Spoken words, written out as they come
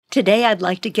Today, I'd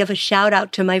like to give a shout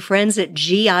out to my friends at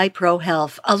GI Pro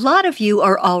Health. A lot of you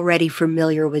are already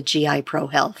familiar with GI Pro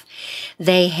Health.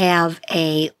 They have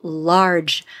a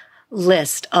large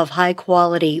list of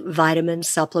high-quality vitamins,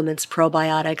 supplements,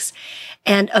 probiotics,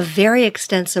 and a very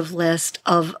extensive list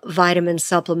of vitamins,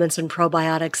 supplements, and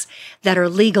probiotics that are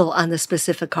legal on the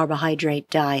Specific Carbohydrate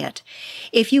Diet.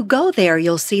 If you go there,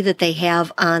 you'll see that they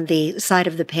have on the side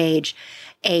of the page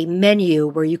a menu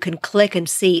where you can click and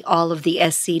see all of the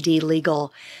SCD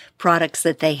legal products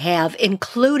that they have,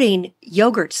 including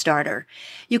Yogurt Starter.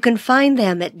 You can find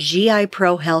them at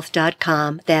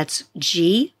giprohealth.com. That's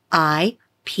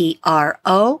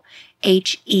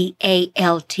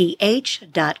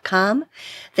giprohealth.com.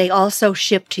 They also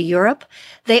ship to Europe.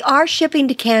 They are shipping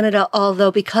to Canada,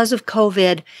 although because of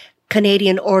COVID,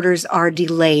 Canadian orders are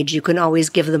delayed. You can always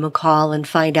give them a call and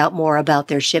find out more about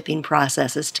their shipping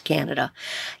processes to Canada.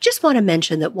 Just want to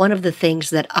mention that one of the things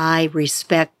that I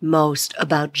respect most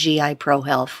about GI Pro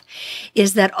Health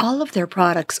is that all of their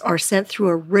products are sent through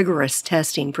a rigorous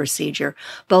testing procedure,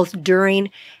 both during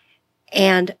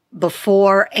and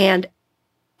before and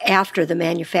after the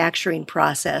manufacturing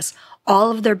process.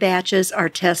 All of their batches are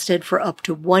tested for up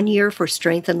to 1 year for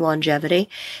strength and longevity.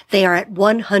 They are at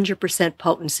 100%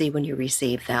 potency when you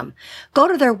receive them. Go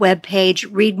to their webpage,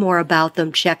 read more about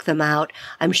them, check them out.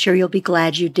 I'm sure you'll be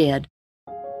glad you did.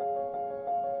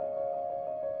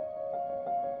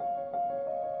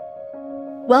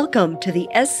 Welcome to the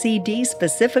SCD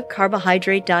Specific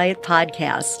Carbohydrate Diet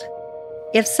podcast.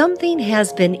 If something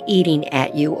has been eating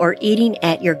at you or eating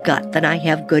at your gut, then I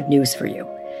have good news for you.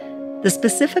 The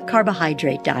Specific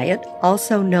Carbohydrate Diet,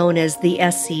 also known as the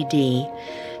SCD,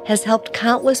 has helped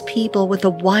countless people with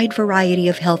a wide variety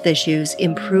of health issues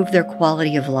improve their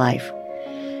quality of life.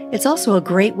 It's also a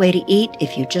great way to eat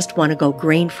if you just want to go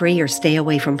grain-free or stay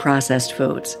away from processed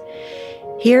foods.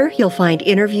 Here, you'll find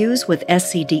interviews with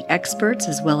SCD experts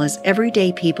as well as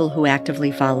everyday people who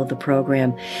actively follow the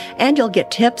program, and you'll get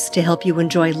tips to help you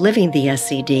enjoy living the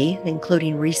SCD,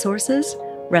 including resources,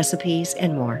 recipes,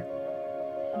 and more.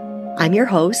 I'm your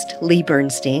host, Lee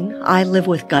Bernstein. I live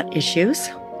with gut issues.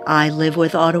 I live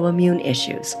with autoimmune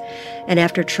issues. And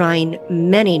after trying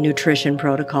many nutrition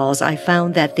protocols, I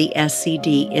found that the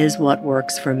SCD is what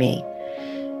works for me.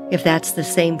 If that's the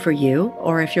same for you,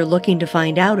 or if you're looking to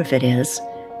find out if it is,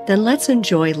 then let's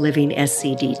enjoy living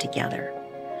SCD together.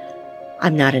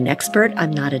 I'm not an expert.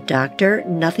 I'm not a doctor.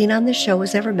 Nothing on this show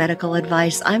is ever medical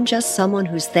advice. I'm just someone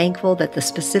who's thankful that the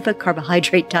Specific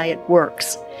Carbohydrate Diet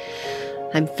works.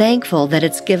 I'm thankful that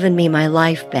it's given me my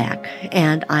life back,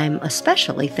 and I'm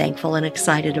especially thankful and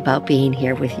excited about being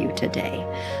here with you today.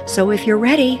 So if you're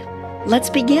ready, let's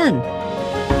begin.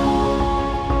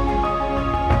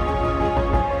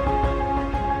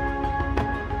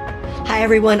 Hi,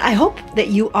 everyone. I hope that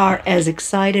you are as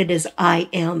excited as I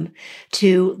am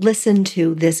to listen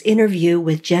to this interview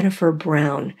with Jennifer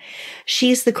Brown.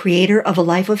 She's the creator of A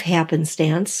Life of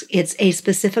Happenstance. It's a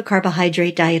Specific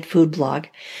Carbohydrate Diet food blog.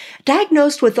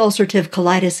 Diagnosed with ulcerative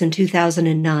colitis in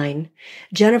 2009,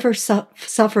 Jennifer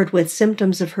suffered with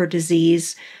symptoms of her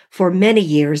disease for many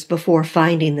years before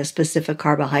finding the Specific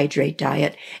Carbohydrate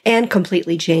Diet and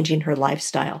completely changing her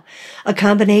lifestyle. A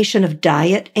combination of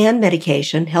diet and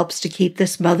medication helps to keep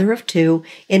this mother of two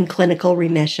in clinical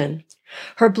remission.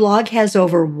 Her blog has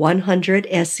over 100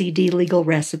 SCD legal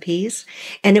recipes,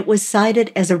 and it was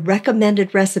cited as a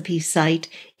recommended recipe site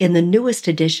in the newest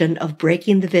edition of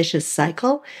Breaking the Vicious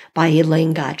Cycle by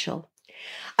Elaine Gottschall.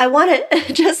 I want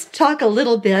to just talk a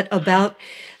little bit about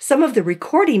some of the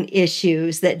recording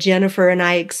issues that Jennifer and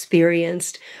I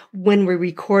experienced when we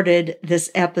recorded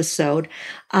this episode.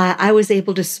 I was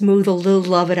able to smooth a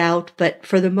little of it out, but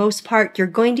for the most part, you're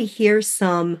going to hear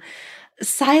some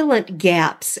silent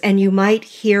gaps, and you might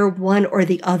hear one or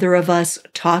the other of us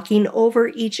talking over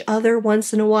each other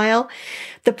once in a while.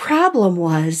 The problem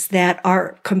was that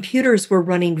our computers were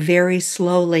running very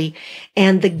slowly,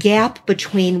 and the gap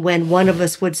between when one of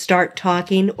us would start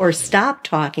talking or stop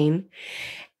talking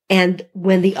and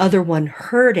when the other one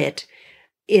heard it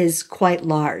is quite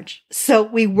large. So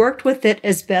we worked with it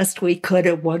as best we could.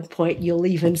 At one point, you'll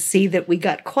even see that we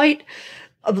got quite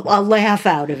a laugh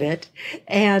out of it.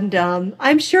 And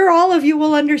I'm sure all of you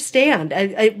will understand.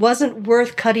 It wasn't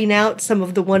worth cutting out some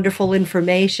of the wonderful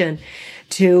information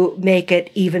to make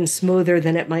it even smoother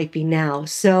than it might be now.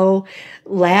 So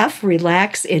laugh,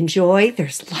 relax, enjoy.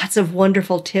 There's lots of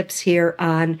wonderful tips here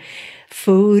on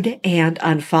food and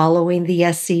on following the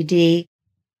SCD.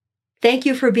 Thank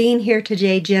you for being here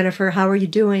today, Jennifer. How are you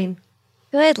doing?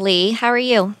 Good, Lee. How are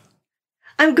you?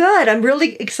 I'm good. I'm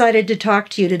really excited to talk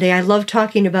to you today. I love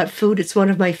talking about food. It's one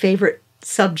of my favorite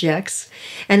subjects,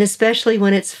 and especially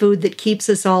when it's food that keeps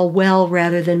us all well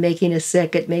rather than making us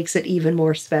sick, it makes it even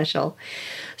more special.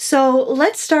 So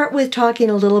let's start with talking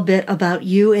a little bit about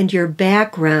you and your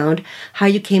background, how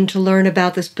you came to learn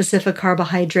about the specific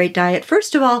carbohydrate diet.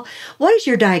 First of all, what is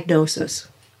your diagnosis?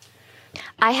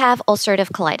 I have ulcerative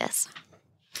colitis.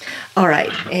 All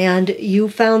right. And you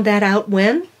found that out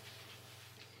when?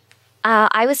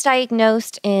 I was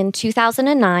diagnosed in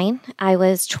 2009. I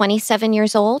was 27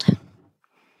 years old.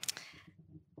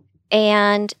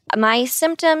 And my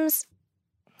symptoms,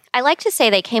 I like to say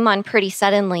they came on pretty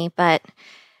suddenly, but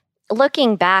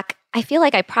looking back, I feel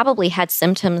like I probably had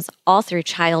symptoms all through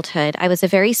childhood. I was a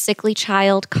very sickly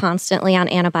child, constantly on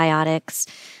antibiotics.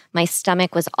 My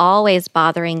stomach was always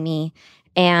bothering me.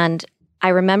 And I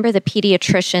remember the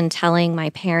pediatrician telling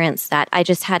my parents that I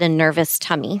just had a nervous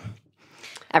tummy.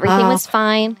 Everything was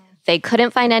fine. They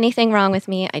couldn't find anything wrong with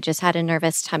me. I just had a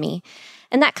nervous tummy.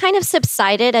 And that kind of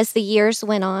subsided as the years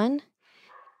went on.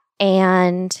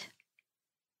 And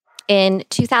in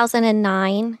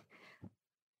 2009,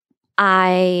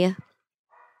 I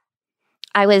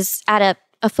was at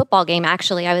a football game,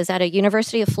 actually. I was at a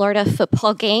University of Florida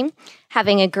football game,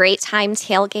 having a great time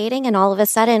tailgating, and all of a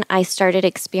sudden, I started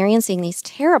experiencing these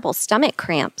terrible stomach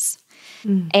cramps.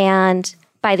 And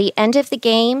by the end of the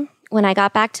game, when I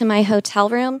got back to my hotel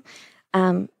room,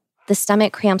 the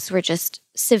stomach cramps were just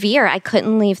severe. I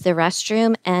couldn't leave the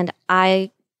restroom, and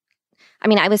I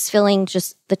was filling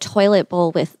just the toilet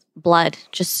bowl with blood,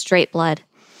 just straight blood.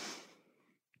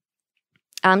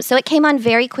 So it came on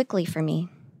very quickly for me.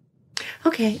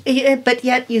 Okay, but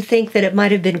yet you think that it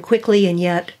might have been quickly and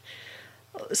yet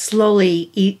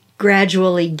slowly,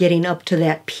 gradually getting up to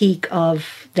that peak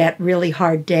of that really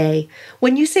hard day.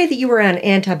 When you say that you were on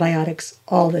antibiotics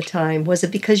all the time, was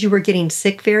it because you were getting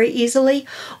sick very easily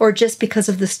or just because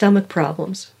of the stomach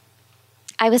problems?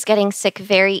 I was getting sick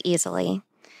very easily.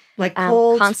 Like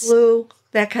colds, flu,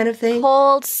 that kind of thing?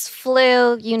 Colds,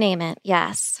 flu, you name it,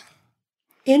 yes.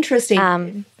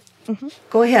 Interesting.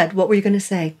 Go ahead. What were you going to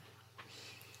say?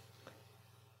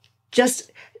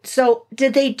 So do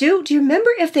you remember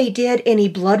if they did any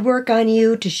blood work on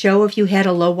you to show if you had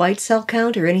a low white cell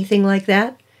count or anything like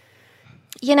that?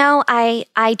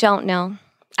 I don't know.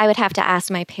 I would have to ask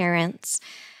my parents.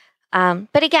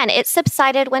 But again, it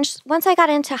subsided once I got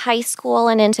into high school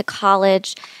and into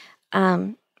college.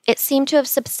 It seemed to have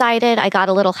subsided. I got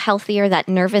a little healthier. That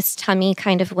nervous tummy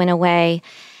kind of went away.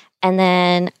 And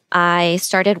then I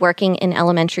started working in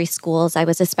elementary schools. I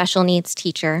was a special needs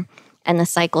teacher, and the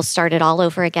cycle started all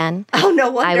over again. Oh,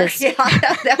 no wonder.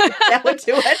 That would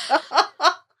do it.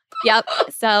 Yep.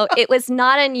 So it was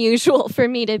not unusual for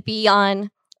me to be on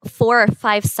 4 or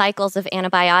 5 cycles of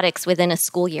antibiotics within a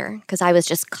school year because I was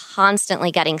just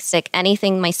constantly getting sick.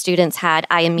 Anything my students had,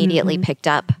 I immediately picked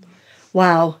up.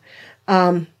 Wow.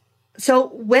 So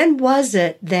when was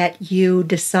it that you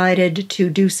decided to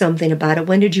do something about it?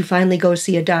 When did you finally go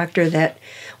see a doctor that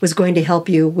was going to help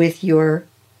you with your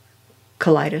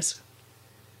colitis?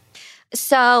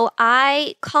 So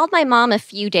I called my mom a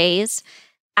few days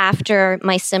after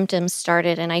my symptoms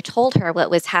started, and I told her what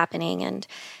was happening. And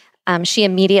she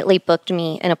immediately booked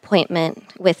me an appointment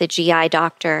with a GI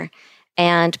doctor.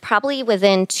 And probably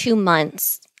within 2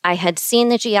 months, I had seen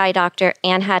the GI doctor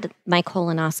and had my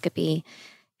colonoscopy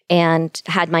and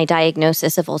had my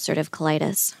diagnosis of ulcerative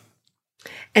colitis.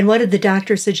 And what did the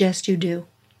doctor suggest you do?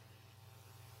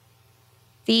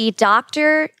 The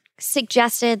doctor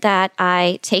suggested that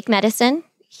I take medicine.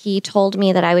 He told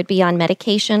me that I would be on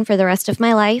medication for the rest of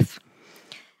my life.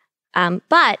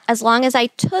 But as long as I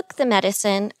took the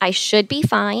medicine, I should be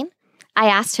fine. I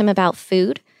asked him about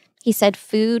food. He said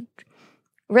food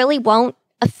really won't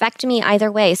affect me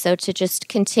either way. So to just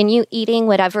continue eating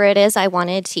whatever it is I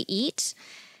wanted to eat.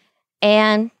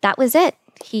 And that was it.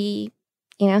 He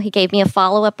gave me a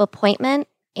follow-up appointment,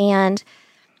 and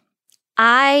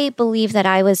I believe that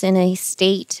I was in a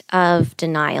state of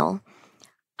denial.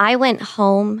 I went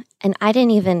home and I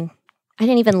didn't even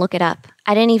look it up.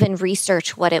 I didn't even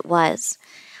research what it was.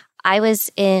 I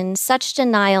was in such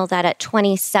denial that at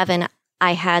 27,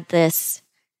 I had this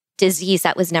disease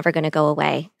that was never going to go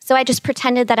away. So I just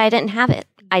pretended that I didn't have it.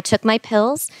 I took my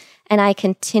pills and I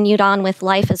continued on with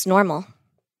life as normal.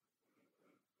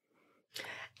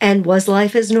 And was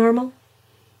life as normal?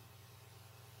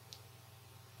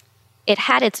 It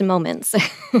had its moments. For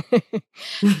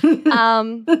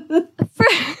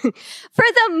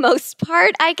the most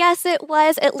part, I guess it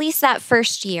was, at least that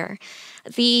first year.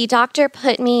 The doctor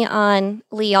put me on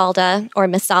Lialda or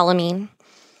mesalamine.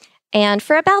 And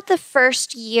for about the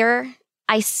first year,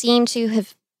 it seemed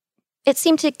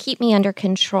to keep me under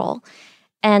control.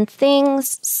 And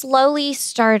things slowly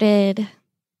started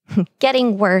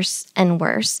getting worse and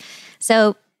worse.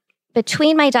 So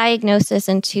between my diagnosis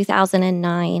in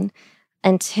 2009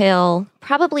 until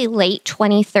probably late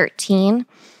 2013,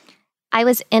 I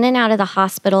was in and out of the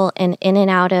hospital and in and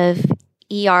out of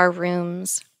ER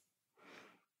rooms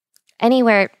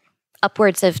anywhere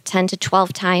upwards of 10 to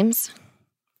 12 times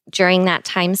during that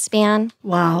time span.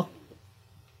 Wow.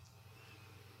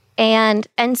 And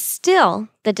still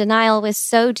the denial was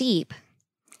so deep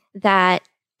that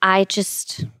I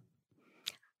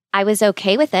was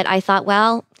okay with it. I thought,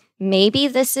 well, maybe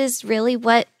this is really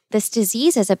what this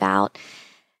disease is about.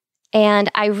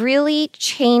 And I really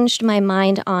changed my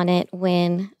mind on it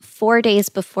when 4 days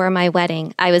before my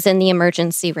wedding, I was in the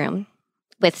emergency room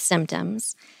with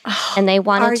symptoms. Oh, and they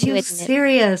wanted to admit. Are you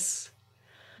serious?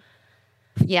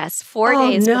 Yes, 4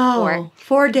 days before.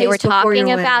 4 days before. They were talking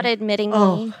your about wedding. admitting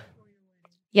me.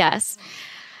 Yes.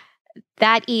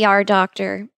 That ER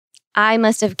doctor, I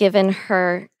must have given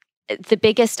her the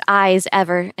biggest eyes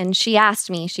ever. And she asked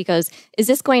me, she goes, "Is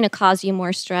this going to cause you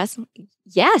more stress?"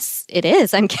 Yes, it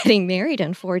is. I'm getting married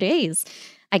in 4 days.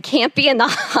 I can't be in the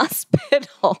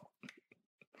hospital.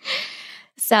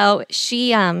 So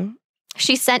she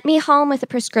sent me home with a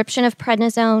prescription of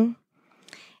prednisone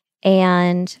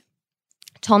and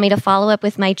told me to follow up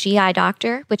with my GI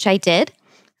doctor, which I did.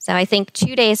 So I think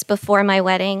 2 days before my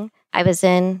wedding, I was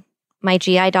in my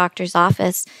GI doctor's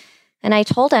office and I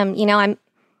told him,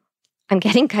 I'm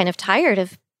getting kind of tired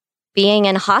of being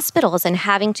in hospitals and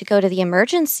having to go to the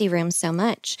emergency room so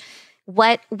much.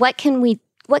 What can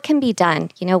be done?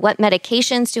 What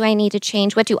medications do I need to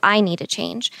change? What do I need to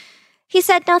change? He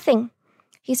said nothing.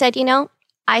 He said,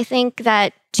 I think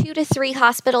that 2 to 3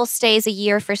 hospital stays a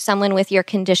year for someone with your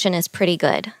condition is pretty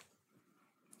good.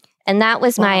 And that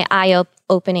was my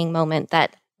eye-opening moment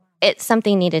that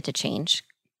something needed to change.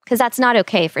 Because that's not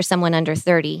okay for someone under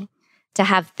 30 to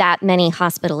have that many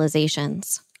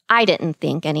hospitalizations. I didn't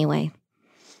think anyway.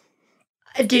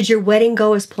 Did your wedding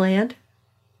go as planned?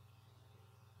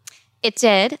 It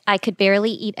did. I could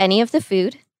barely eat any of the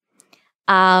food.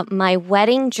 My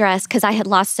wedding dress, because I had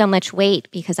lost so much weight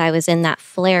because I was in that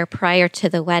flare prior to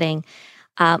the wedding,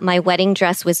 my wedding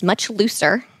dress was much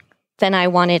looser than I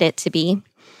wanted it to be.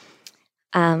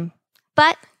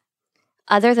 But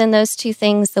other than those 2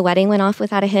 things, the wedding went off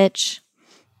without a hitch.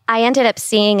 I ended up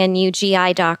seeing a new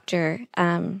GI doctor,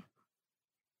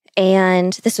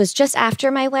 and this was just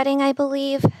after my wedding, I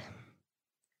believe.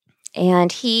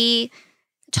 And he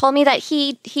told me that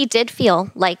he did feel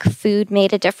like food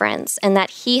made a difference and that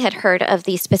he had heard of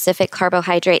the Specific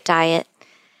Carbohydrate Diet.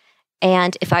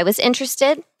 And if I was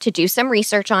interested to do some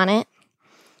research on it,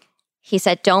 he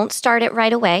said, don't start it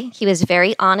right away. He was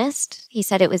very honest. He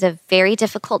said it was a very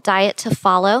difficult diet to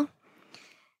follow.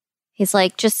 He's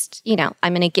like, just,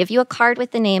 I'm going to give you a card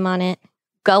with the name on it.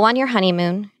 Go on your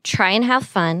honeymoon, try and have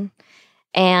fun.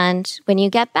 And when you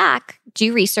get back,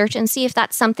 do research and see if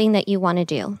that's something that you want to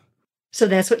do. So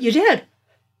that's what you did.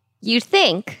 You'd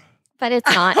think, but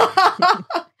it's not.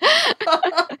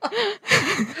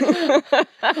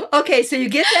 Okay, so you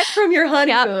get back from your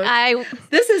honeymoon. Yep,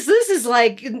 this is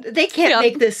like, they can't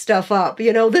make this stuff up.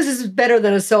 This is better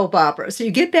than a soap opera. So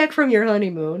you get back from your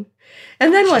honeymoon,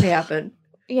 and then what happened?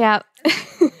 Yeah.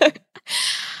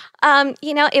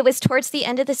 It was towards the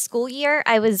end of the school year.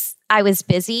 I was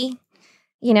busy,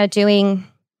 doing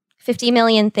 50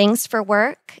 million things for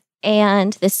work.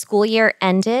 And the school year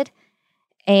ended.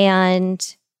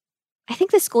 And I think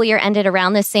the school year ended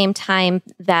around the same time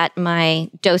that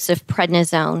my dose of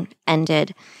prednisone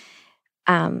ended.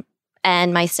 And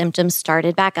my symptoms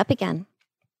started back up again.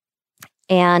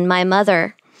 And my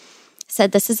mother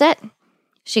said, "This is it."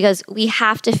 She goes, "We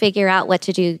have to figure out what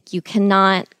to do. You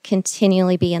cannot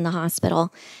continually be in the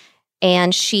hospital."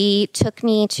 And she took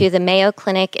me to the Mayo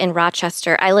Clinic in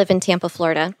Rochester. I live in Tampa,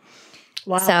 Florida.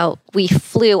 Wow. So we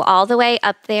flew all the way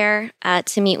up there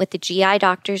to meet with the GI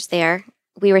doctors there.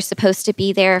 We were supposed to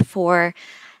be there for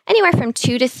anywhere from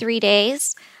 2 to 3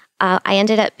 days. I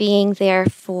ended up being there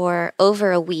for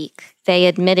over a week. They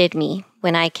admitted me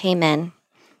when I came in.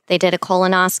 They did a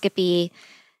colonoscopy,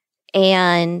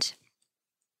 and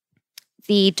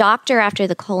the doctor after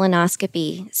the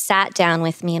colonoscopy sat down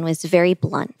with me and was very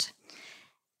blunt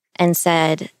and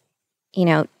said,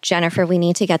 "Jennifer, we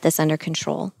need to get this under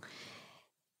control.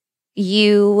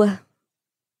 We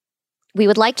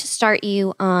would like to start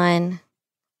you on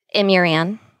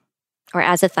Imuran or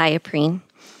azathioprine,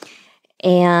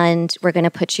 and we're going to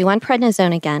put you on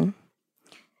prednisone again.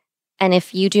 And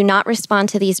if you do not respond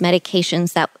to these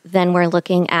medications, then we're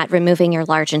looking at removing your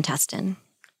large intestine."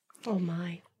 Oh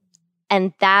my.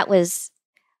 And that was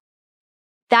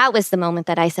that was the moment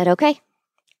that I said, okay,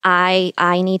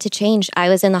 I need to change. I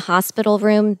was in the hospital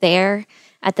room there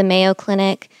at the Mayo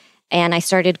Clinic, and I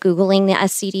started Googling the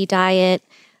SCD diet.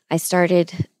 I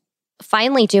started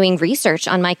finally doing research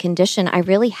on my condition. I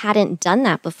really hadn't done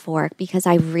that before because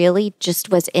I really just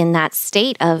was in that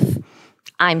state of,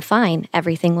 I'm fine,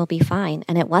 everything will be fine.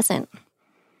 And it wasn't.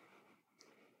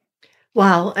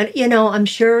 Wow. And, I'm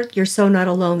sure you're so not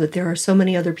alone that there are so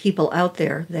many other people out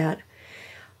there that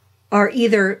are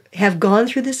either have gone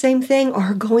through the same thing or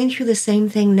are going through the same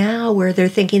thing now where they're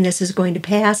thinking this is going to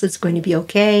pass, it's going to be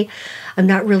okay, I'm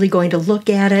not really going to look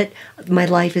at it, my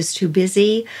life is too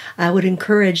busy. I would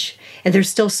encourage, and there's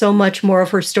still so much more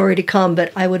of her story to come,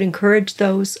 but I would encourage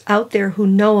those out there who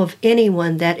know of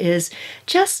anyone that is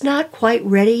just not quite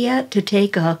ready yet to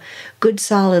take a good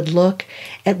solid look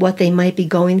at what they might be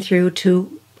going through,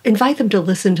 to invite them to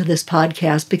listen to this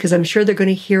podcast, because I'm sure they're going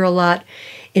to hear a lot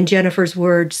in Jennifer's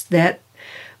words that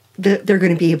they're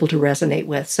going to be able to resonate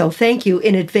with. So thank you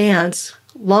in advance,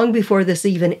 long before this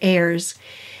even airs,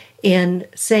 in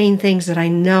saying things that I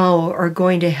know are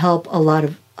going to help a lot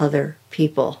of other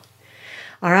people.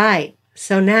 All right.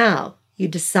 So now you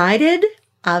decided,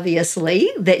 obviously,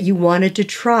 that you wanted to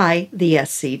try the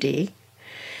SCD.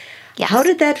 Yes. How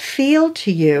did that feel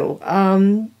to you?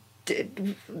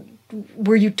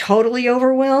 Were you totally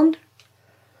overwhelmed?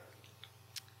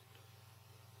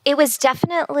 It was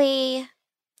definitely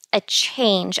a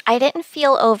change. I didn't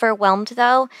feel overwhelmed,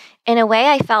 though. In a way,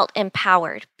 I felt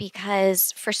empowered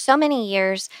because for so many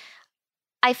years,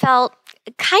 I felt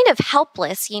kind of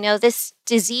helpless. This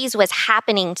disease was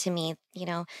happening to me.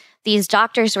 These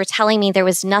doctors were telling me there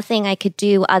was nothing I could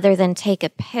do other than take a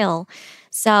pill.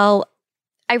 So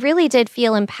I really did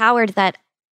feel empowered that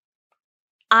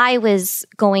I was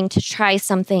going to try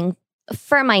something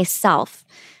for myself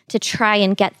to try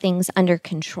and get things under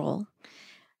control.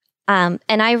 And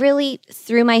I really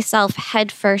threw myself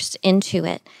headfirst into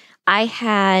it. I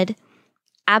had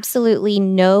absolutely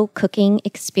no cooking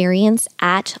experience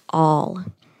at all.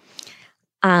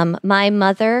 My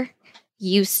mother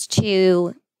used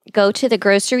to go to the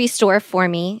grocery store for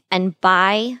me and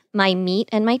buy my meat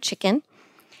and my chicken,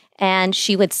 and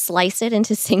she would slice it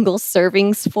into single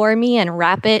servings for me and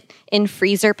wrap it in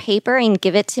freezer paper and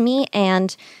give it to me.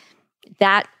 And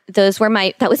that was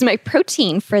my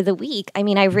protein for the week. I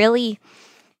mean,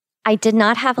 I did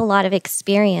not have a lot of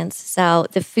experience. So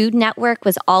the Food Network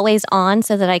was always on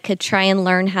so that I could try and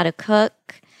learn how to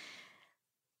cook.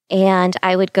 And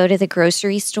I would go to the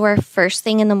grocery store first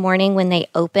thing in the morning when they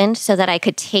opened so that I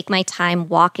could take my time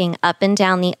walking up and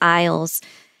down the aisles,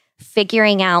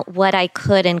 figuring out what I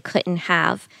could and couldn't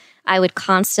have. I would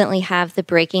constantly have the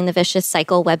Breaking the Vicious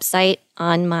Cycle website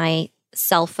on my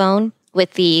cell phone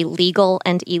with the legal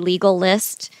and illegal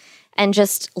list, and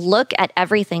just look at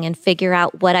everything and figure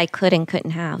out what I could and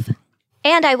couldn't have.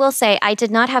 And I will say, I did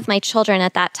not have my children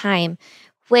at that time,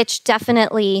 which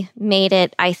definitely made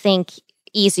it, I think,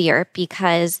 easier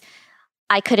because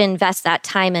I could invest that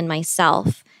time in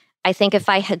myself. I think if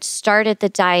I had started the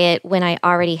diet when I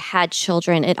already had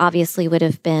children, it obviously would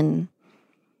have been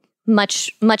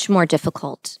much, much more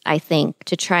difficult, I think,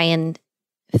 to try and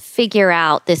figure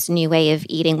out this new way of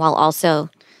eating while also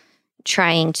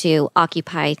trying to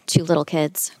occupy 2 little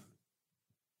kids.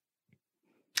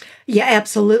 Yeah,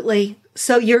 absolutely.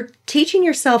 So you're teaching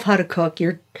yourself how to cook.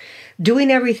 You're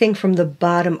doing everything from the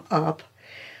bottom up.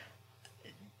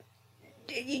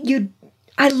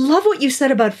 I love what you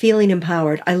said about feeling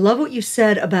empowered. I love what you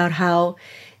said about how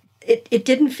it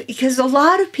didn't, because a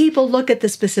lot of people look at the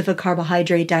specific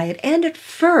carbohydrate diet, and at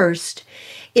first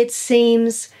it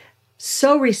seems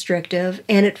so restrictive,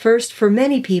 and at first for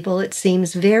many people it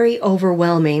seems very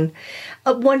overwhelming.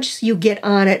 Once you get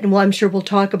on it, and I'm sure we'll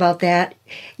talk about that,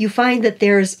 you find that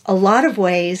there's a lot of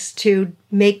ways to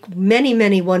make many,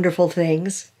 many wonderful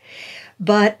things.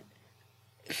 But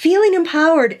feeling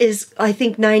empowered is, I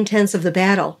think, 9/10 of the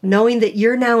battle, knowing that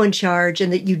you're now in charge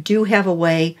and that you do have a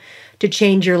way to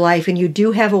change your life and you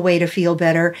do have a way to feel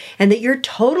better and that you're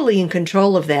totally in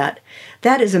control of that.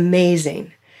 That is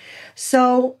amazing.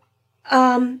 So,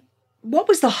 what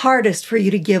was the hardest for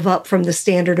you to give up from the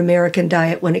standard American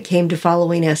diet when it came to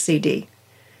following SCD?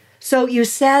 So you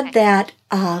said that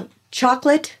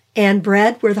chocolate and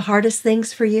bread were the hardest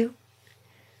things for you?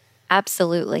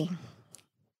 Absolutely.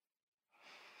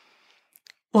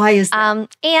 Why is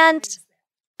that? And,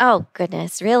 oh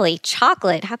goodness, really?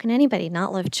 Chocolate. How can anybody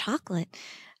not love chocolate?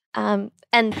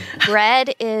 And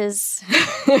bread is,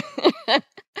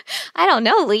 I don't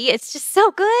know, Lee. It's just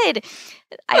so good.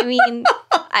 I mean,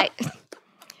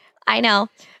 I know.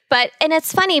 And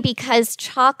it's funny because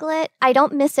chocolate, I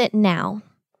don't miss it now.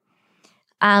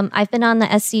 I've been on the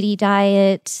SCD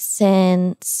diet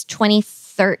since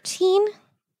 2013,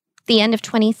 the end of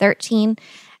 2013.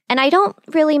 And I don't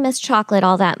really miss chocolate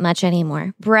all that much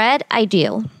anymore. Bread, I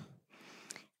do.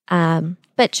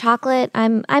 But chocolate,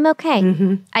 I'm okay.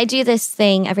 Mm-hmm. I do this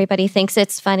thing. Everybody thinks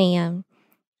it's funny.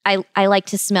 I like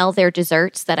to smell their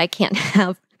desserts that I can't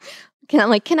have. I'm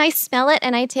like, can I smell it?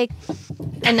 And I take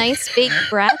a nice big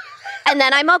breath, and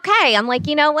then I'm okay. I'm like,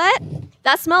 you know what?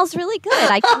 That smells really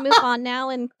good. I can move on now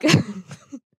and go.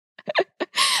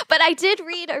 But I did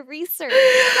read a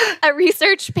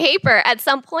research paper at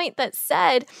some point that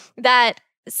said that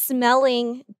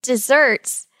smelling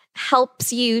desserts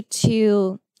helps you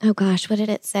to, oh gosh, what did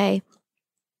it say?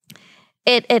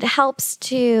 It helps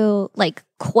to like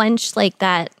quench like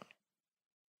that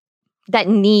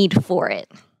need for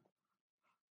it.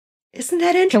 Isn't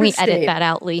that interesting? Can we edit that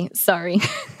out, Lee? Sorry.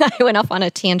 I went off on a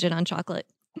tangent on chocolate.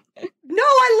 No,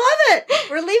 I love it.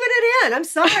 We're leaving it in. I'm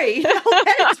sorry. No,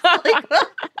 that's really good.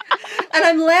 And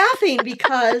I'm laughing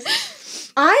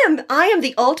because I am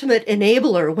the ultimate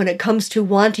enabler when it comes to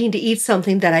wanting to eat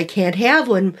something that I can't have.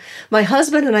 When my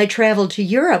husband and I traveled to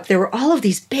Europe, there were all of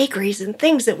these bakeries and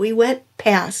things that we went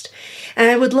past. And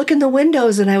I would look in the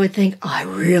windows and I would think, oh, I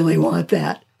really want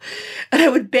that. And I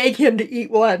would beg him to eat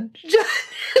one just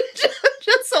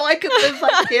so I could live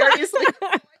vicariously.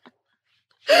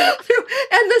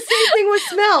 And the same thing with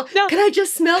smell. No. Can I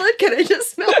just smell it? Can I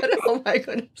just smell it? Oh my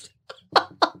goodness.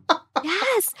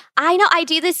 Yes, I know. I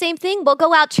do the same thing. We'll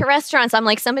go out to restaurants. I'm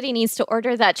like, somebody needs to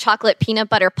order that chocolate peanut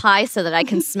butter pie so that I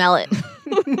can smell it.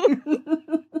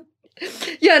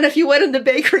 Yeah, and if you went in the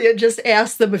bakery and just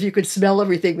asked them if you could smell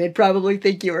everything, they'd probably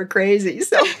think you were crazy.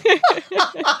 So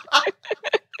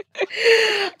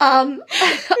I'm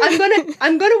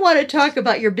gonna want to talk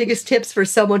about your biggest tips for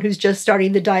someone who's just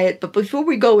starting the diet. But before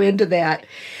we go into that,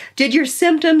 did your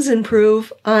symptoms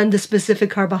improve on the specific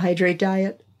carbohydrate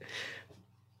diet?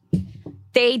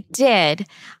 They did.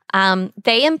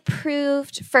 They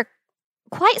improved for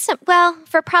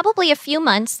for probably a few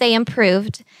months. They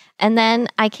improved, and then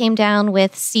I came down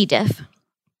with C. diff,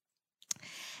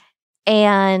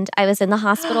 and I was in the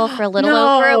hospital for a little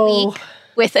over a week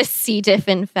with a C. diff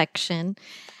infection.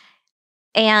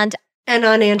 And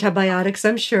on antibiotics,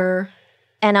 I'm sure.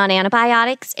 And on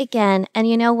antibiotics again. And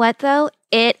you know what, though?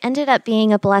 It ended up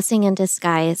being a blessing in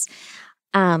disguise.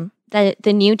 The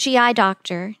new GI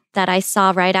doctor that I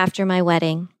saw right after my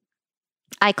wedding,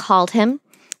 I called him,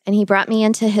 and he brought me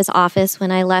into his office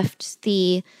when I left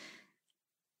the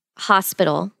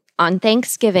hospital. On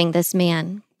Thanksgiving, this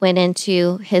man went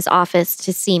into his office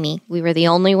to see me. We were the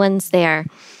only ones there.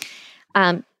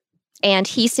 And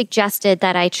he suggested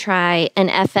that I try an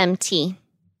FMT,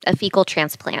 a fecal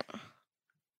transplant.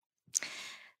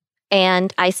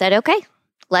 And I said, okay,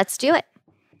 let's do it.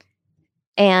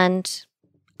 And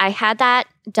I had that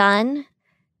done,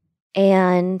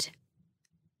 and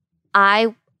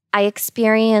I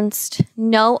experienced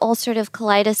no ulcerative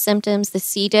colitis symptoms. The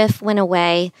C. diff went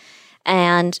away,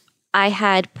 and I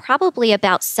had probably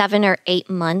about 7 or 8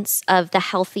 months of the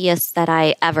healthiest that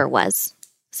I ever was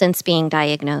since being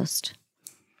diagnosed.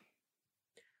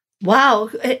 Wow.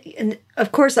 And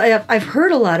of course, I've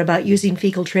heard a lot about using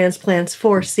fecal transplants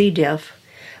for C. diff,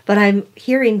 but I'm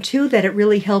hearing too that it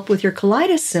really helped with your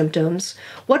colitis symptoms.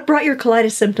 What brought your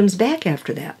colitis symptoms back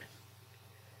after that?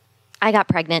 I got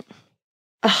pregnant.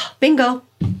 Oh, bingo.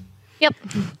 Yep.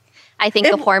 I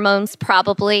think the hormones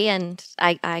probably, and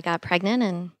I got pregnant,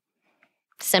 and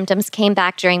symptoms came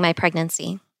back during my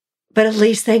pregnancy. But at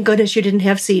least, thank goodness, you didn't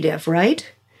have C. diff, right?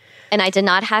 And I did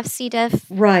not have C. diff.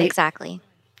 Right. Exactly.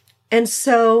 And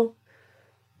so,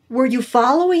 were you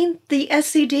following the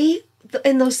SCD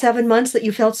in those 7 months that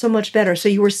you felt so much better? So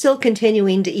you were still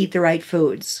continuing to eat the right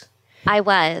foods? I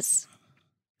was.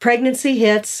 Pregnancy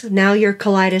hits. Now your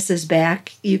colitis is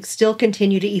back. You still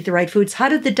continue to eat the right foods. How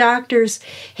did the doctors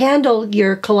handle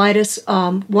your colitis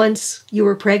once you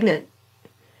were pregnant?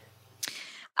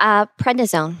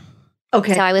 Prednisone.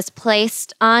 Okay. So I was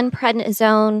placed on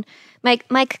prednisone.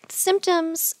 My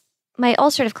symptoms, my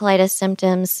ulcerative colitis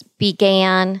symptoms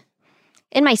began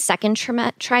in my second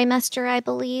trimester, I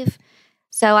believe.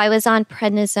 So I was on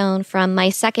prednisone from my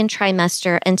second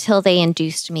trimester until they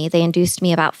induced me. They induced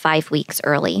me about 5 weeks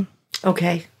early.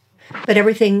 Okay. But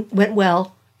everything went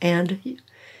well, and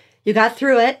you got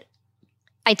through it.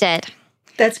 I did.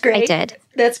 That's great. I did.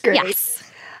 That's great. Yes.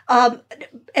 And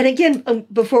again,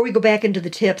 before we go back into the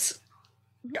tips,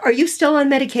 are you still on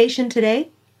medication today?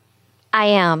 I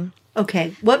am.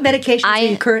 Okay. What medications are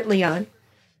you currently on?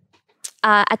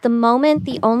 At the moment,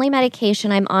 the only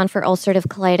medication I'm on for ulcerative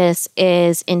colitis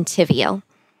is Entyvio.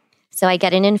 So I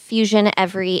get an infusion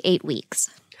every 8 weeks.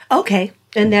 Okay.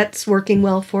 And that's working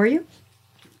well for you?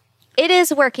 It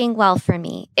is working well for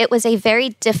me. It was a very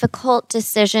difficult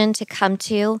decision to come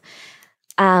to.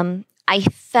 At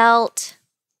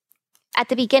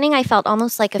the beginning, I felt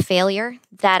almost like a failure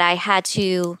that I had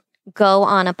to go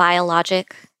on a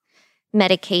biologic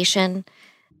medication.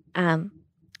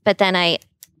 But then I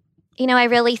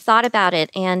really thought about it,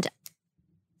 and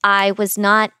I was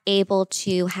not able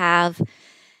to have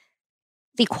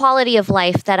the quality of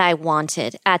life that I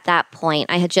wanted at that point.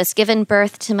 I had just given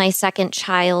birth to my second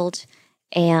child,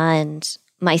 and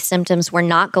my symptoms were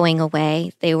not going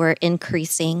away. They were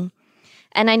increasing,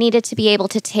 and I needed to be able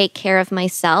to take care of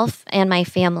myself and my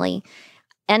family.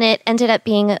 And it ended up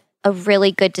being a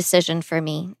really good decision for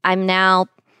me. I'm now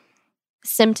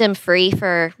symptom-free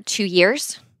for 2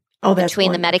 years. Oh, that's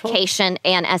between wonderful. The medication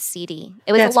and SCD.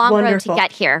 It was That's a long wonderful. road to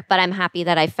get here, but I'm happy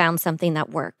that I found something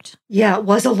that worked. Yeah, it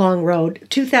was a long road.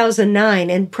 2009,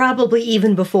 and probably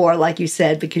even before, like you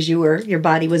said, because your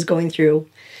body was going through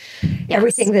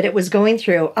everything that it was going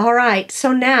through. All right,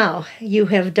 so now you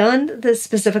have done the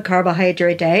specific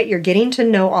carbohydrate diet. You're getting to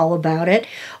know all about it.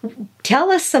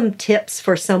 Tell us some tips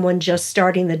for someone just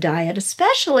starting the diet,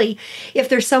 especially if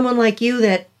there's someone like you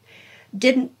that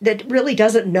really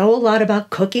doesn't know a lot about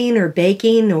cooking or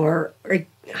baking or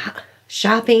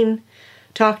shopping.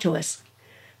 Talk to us.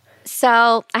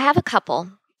 So I have a couple.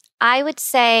 I would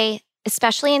say,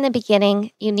 especially in the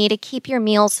beginning, you need to keep your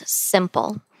meals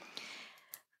simple.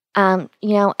 A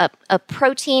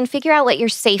protein, figure out what your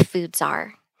safe foods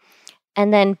are,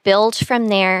 and then build from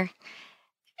there,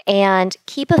 and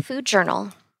keep a food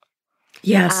journal.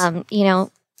 Yes.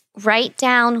 Write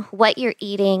down what you're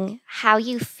eating, how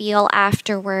you feel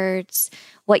afterwards,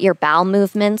 what your bowel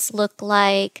movements look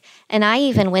like. And I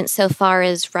even went so far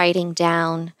as writing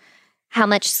down how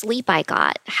much sleep I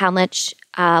got, how much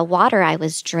water I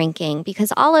was drinking,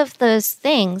 because all of those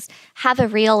things have a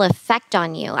real effect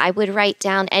on you. I would write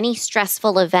down any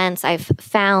stressful events. I've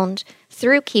found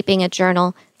through keeping a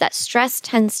journal that stress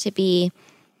tends to be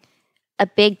a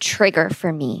big trigger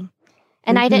for me.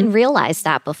 And I didn't realize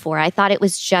that before. I thought it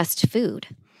was just food.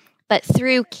 But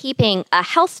through keeping a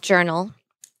health journal,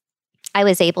 I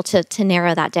was able to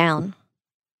narrow that down.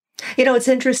 It's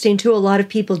interesting, too. A lot of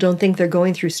people don't think they're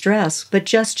going through stress, but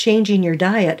just changing your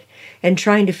diet and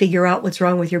trying to figure out what's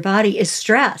wrong with your body is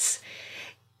stress.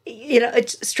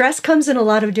 Stress comes in a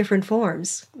lot of different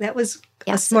forms. That was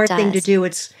a smart thing to do.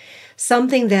 It's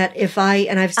something that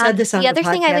and I've said this on the other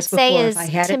thing I would podcast say before, is if I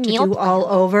had to it to meal do plan. all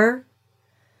over.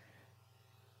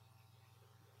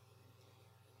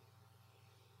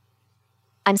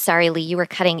 I'm sorry, Lee, you were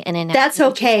cutting in and out. That's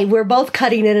okay. We're both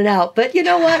cutting in and out. But you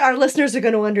know what? Our listeners are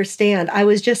going to understand. I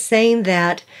was just saying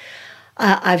that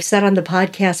I've said on the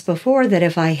podcast before that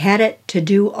if I had it to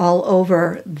do all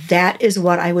over, that is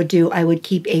what I would do. I would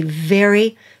keep a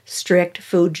very strict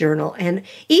food journal. And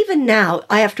even now,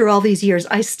 after all these years,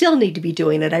 I still need to be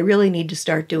doing it. I really need to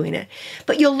start doing it.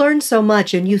 But you'll learn so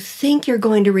much, and you think you're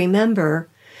going to remember,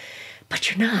 but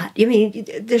you're not. I mean,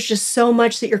 there's just so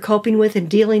much that you're coping with and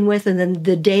dealing with, and then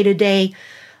the day-to-day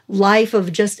life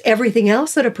of just everything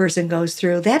else that a person goes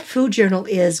through. That food journal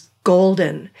is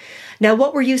golden. Now,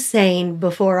 what were you saying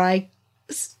before I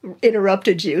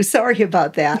interrupted you? Sorry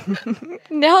about that.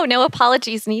 No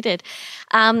apologies needed.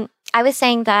 I was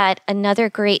saying that another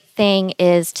great thing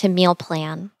is to meal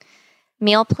plan.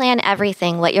 Meal plan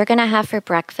everything, what you're going to have for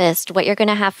breakfast, what you're going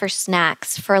to have for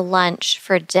snacks, for lunch,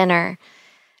 for dinner.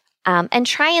 And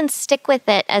try and stick with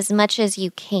it as much as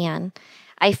you can.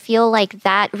 I feel like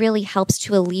that really helps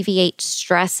to alleviate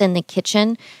stress in the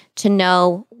kitchen, to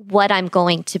know what I'm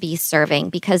going to be serving,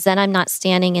 because then I'm not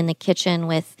standing in the kitchen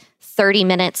with 30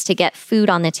 minutes to get food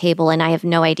on the table and I have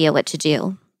no idea what to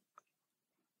do.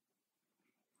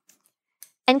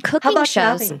 And cooking How about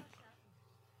shows. shopping?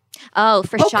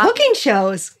 Shopping. Cooking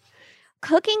shows.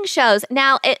 Cooking shows.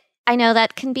 Now, I know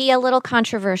that can be a little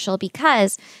controversial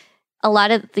because a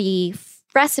lot of the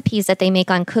recipes that they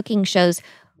make on cooking shows,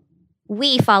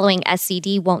 we following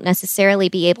SCD won't necessarily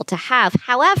be able to have.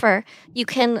 However, you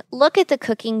can look at the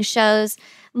cooking shows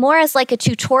more as like a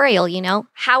tutorial,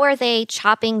 How are they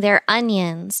chopping their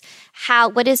onions?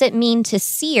 What does it mean to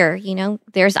sear?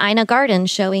 There's Ina Garten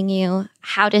showing you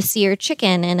how to sear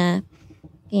chicken in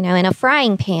a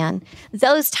frying pan.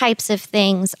 Those types of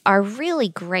things are really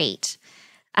great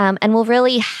and will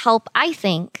really help, I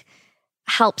think,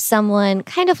 help someone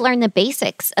kind of learn the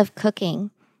basics of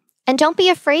cooking. And don't be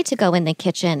afraid to go in the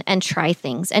kitchen and try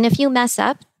things. And if you mess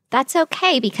up, that's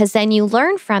okay, because then you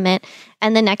learn from it.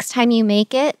 And the next time you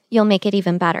make it, you'll make it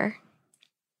even better.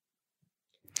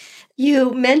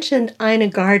 You mentioned Ina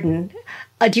Garten.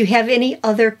 Do you have any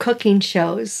other cooking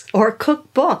shows or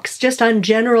cookbooks just on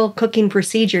general cooking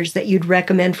procedures that you'd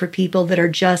recommend for people that are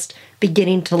just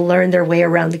beginning to learn their way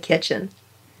around the kitchen?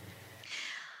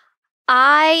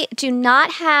 I do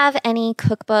not have any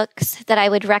cookbooks that I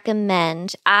would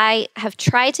recommend. I have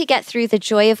tried to get through The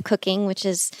Joy of Cooking, which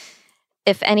is,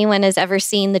 if anyone has ever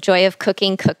seen the Joy of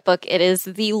Cooking cookbook, it is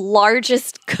the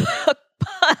largest cookbook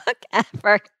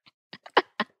ever.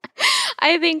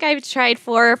 I think I've tried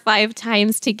 4 or 5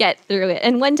 times to get through it,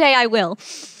 and one day I will.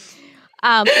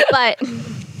 But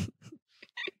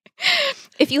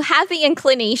if you have the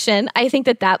inclination, I think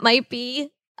that might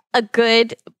be a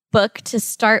good book to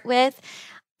start with.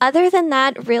 Other than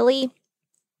that, really,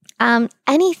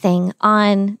 anything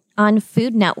on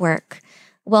Food Network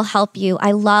will help you.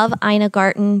 I love Ina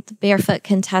Garten, the Barefoot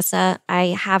Contessa. I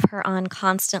have her on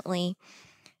constantly.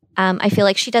 I feel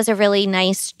like she does a really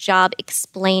nice job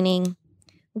explaining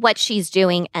what she's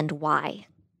doing and why.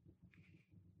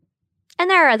 And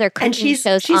there are other cooking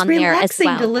shows on there as well. She's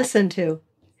relaxing to listen to.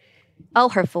 Oh,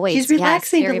 her voice. She's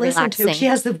relaxing to listen to. She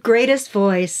has the greatest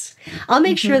voice. I'll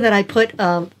make sure that I put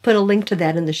a link to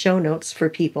that in the show notes for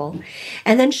people.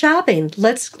 And then shopping.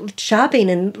 Shopping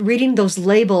and reading those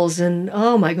labels and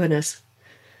oh my goodness.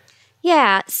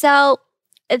 Yeah. So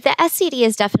the SCD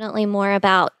is definitely more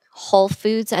about whole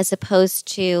foods as opposed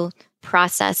to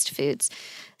processed foods.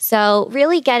 So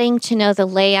really getting to know the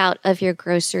layout of your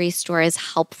grocery store is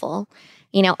helpful.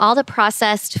 You know, all the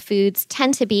processed foods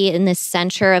tend to be in the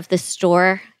center of the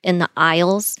store in the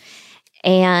aisles.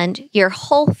 And your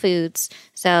whole foods,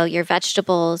 so your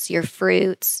vegetables, your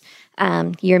fruits,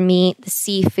 your meat, the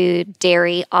seafood,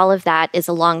 dairy, all of that is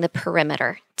along the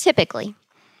perimeter, typically.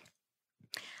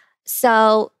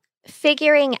 So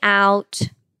figuring out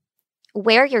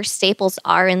where your staples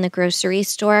are in the grocery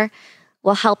store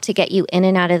will help to get you in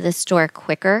and out of the store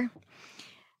quicker.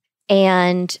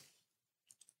 And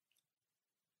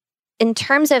in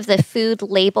terms of the food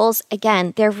labels,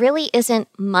 again, there really isn't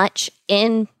much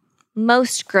in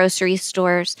most grocery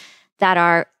stores that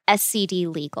are SCD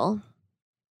legal.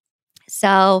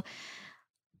 So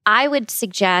I would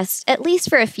suggest, at least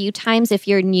for a few times, if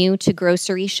you're new to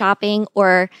grocery shopping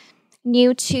or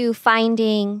new to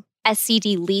finding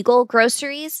SCD legal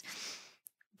groceries,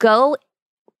 go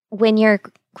when your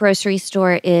grocery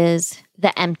store is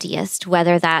the emptiest,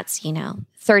 whether that's,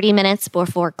 30 minutes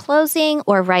before closing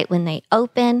or right when they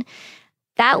open.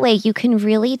 That way you can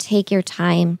really take your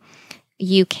time.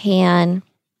 You can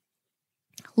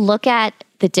look at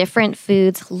the different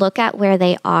foods, look at where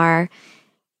they are,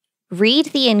 read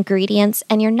the ingredients,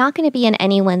 and you're not going to be in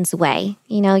anyone's way.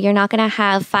 You're not going to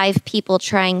have 5 people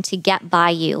trying to get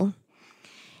by you,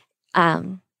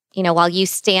 while you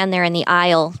stand there in the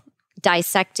aisle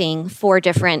dissecting 4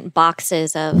 different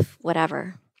boxes of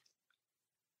whatever.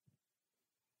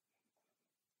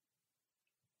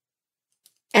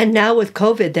 And now with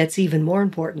COVID, that's even more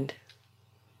important.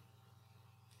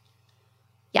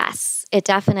 Yes, it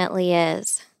definitely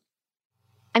is.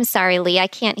 I'm sorry, Lee, I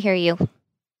can't hear you.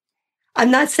 I'm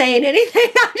not saying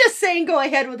anything. I'm just saying go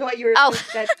ahead with what you were go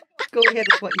ahead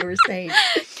with what you were saying.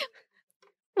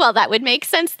 Well, that would make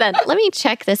sense then. Let me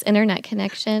check this internet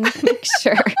connection, make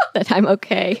sure that I'm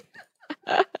okay.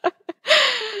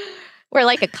 We're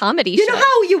like a comedy show. You know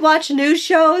how you watch news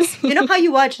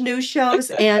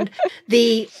shows? And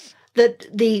the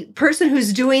person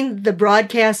who's doing the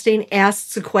broadcasting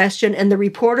asks a question, and the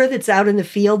reporter that's out in the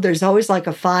field, there's always like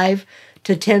a 5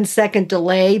 to 10 second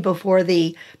delay before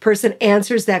the person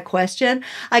answers that question.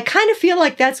 I kind of feel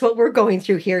like that's what we're going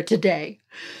through here today.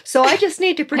 So I just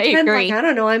need to pretend like, I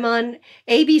don't know, I'm on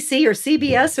ABC or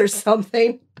CBS or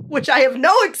something, which I have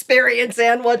no experience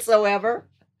in whatsoever.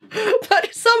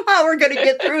 But somehow we're going to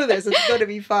get through this. It's going to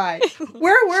be fine.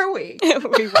 Where were we? What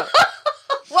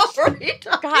were we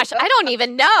talking Gosh, about? I don't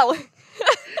even know.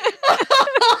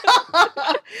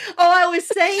 I was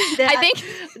saying that I think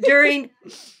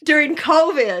during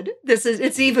COVID,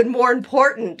 it's even more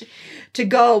important to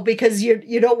go because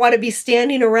you don't want to be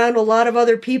standing around a lot of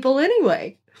other people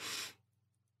anyway.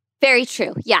 Very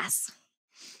true. Yes.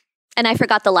 And I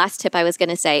forgot the last tip I was going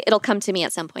to say. It'll come to me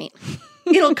at some point.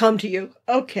 It'll come to you.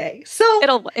 Okay. So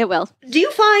it will. Do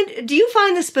you find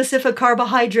the specific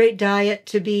carbohydrate diet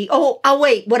to be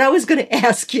wait, what I was going to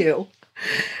ask you.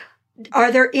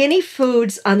 Are there any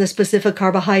foods on the specific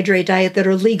carbohydrate diet that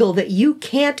are legal that you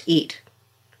can't eat?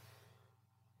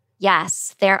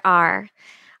 Yes, there are.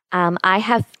 I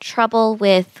have trouble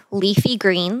with leafy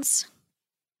greens.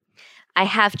 I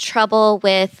have trouble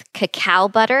with cacao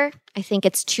butter. I think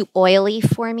it's too oily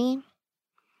for me.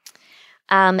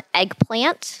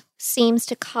 Eggplant seems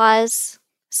to cause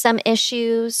some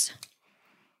issues.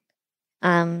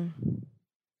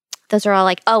 Those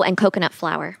are all and coconut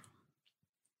flour.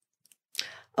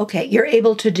 Okay, you're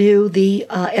able to do the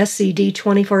SCD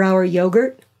 24-hour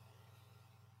yogurt?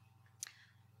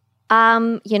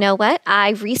 You know what?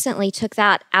 I recently took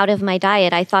that out of my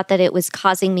diet. I thought that it was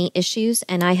causing me issues,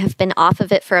 and I have been off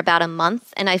of it for about a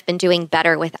month, and I've been doing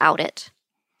better without it.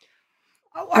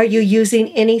 Are you using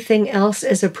anything else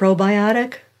as a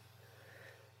probiotic?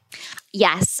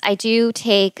 Yes, I do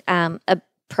take a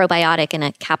probiotic in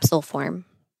a capsule form.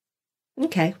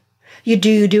 Okay. Do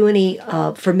you do any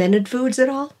fermented foods at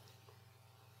all?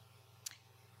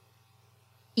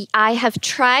 I have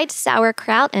tried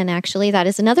sauerkraut, and actually that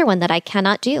is another one that I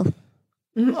cannot do.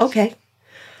 Okay.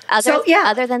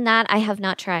 Other than that, I have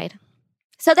not tried.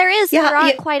 So there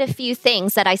are quite a few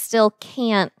things that I still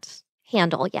can't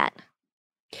handle yet.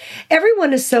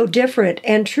 Everyone is so different,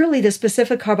 and truly the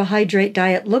specific carbohydrate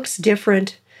diet looks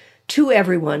different to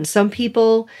everyone. Some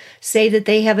people say that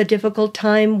they have a difficult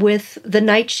time with the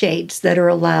nightshades that are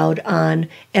allowed on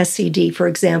SCD, for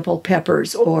example,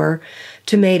 peppers or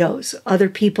tomatoes. Other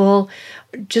people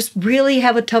just really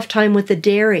have a tough time with the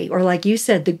dairy, or like you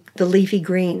said, the leafy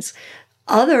greens.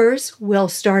 Others will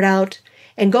start out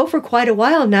and go for quite a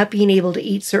while not being able to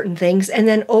eat certain things, and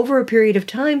then over a period of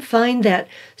time find that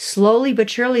slowly but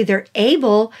surely they're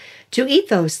able to eat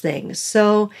those things.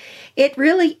 So it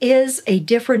really is a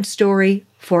different story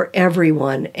for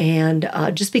everyone. And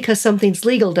just because something's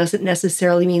legal doesn't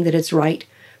necessarily mean that it's right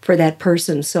for that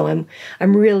person. So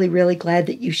I'm really, really glad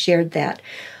that you shared that.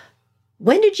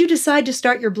 When did you decide to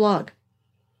start your blog?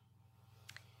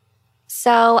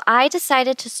 So I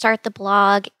decided to start the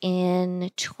blog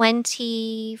in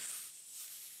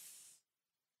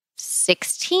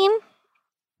 2016,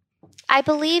 I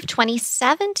believe,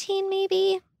 2017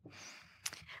 maybe.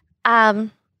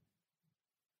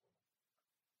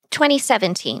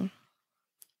 2017,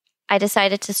 I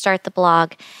decided to start the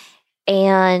blog,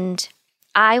 and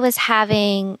I was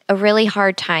having a really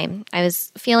hard time. I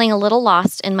was feeling a little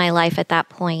lost in my life at that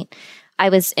point. I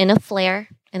was in a flare,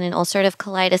 in an ulcerative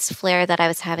colitis flare that I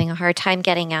was having a hard time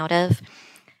getting out of.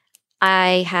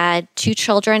 I had 2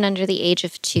 children under the age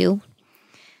of 2.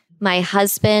 My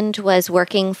husband was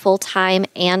working full-time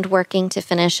and working to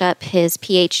finish up his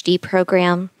PhD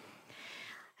program.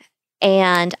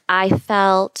 And I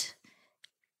felt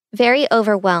very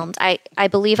overwhelmed. I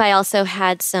believe I also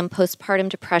had some postpartum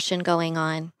depression going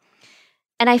on.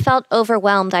 And I felt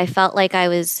overwhelmed. I felt like I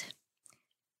was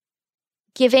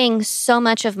giving so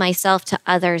much of myself to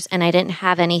others, and I didn't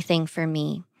have anything for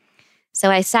me. So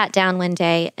I sat down one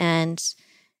day and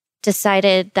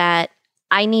decided that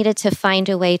I needed to find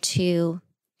a way to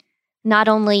not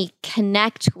only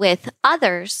connect with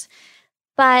others,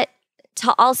 but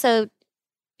to also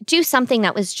do something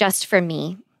that was just for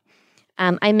me.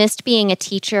 I missed being a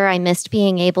teacher. I missed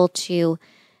being able to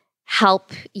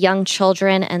help young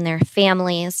children and their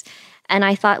families. And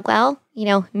I thought, well,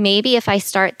 maybe if I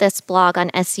start this blog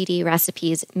on SCD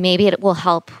recipes, maybe it will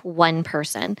help one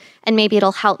person, and maybe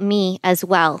it'll help me as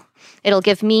well. It'll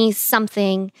give me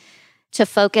something to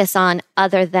focus on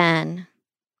other than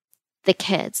the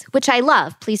kids, which I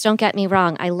love. Please don't get me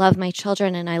wrong. I love my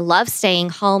children, and I love staying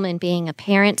home and being a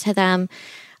parent to them.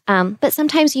 But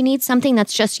sometimes you need something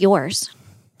that's just yours.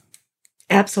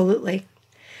 Absolutely.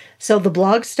 So the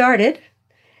blog started,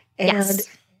 Yes.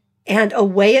 And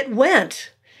away it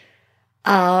went.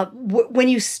 When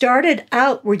you started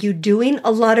out, were you doing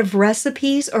a lot of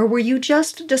recipes, or were you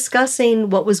just discussing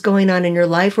what was going on in your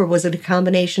life, or was it a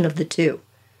combination of the two?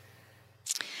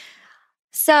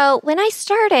 So when I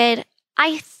started,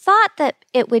 I thought that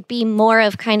it would be more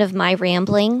of kind of my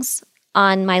ramblings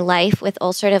on my life with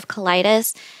ulcerative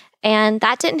colitis, and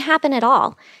that didn't happen at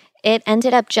all. It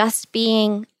ended up just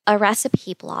being a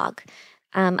recipe blog.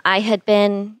 I had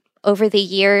been, over the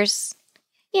years,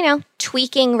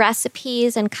 tweaking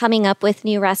recipes and coming up with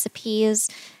new recipes,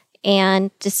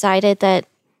 and decided that,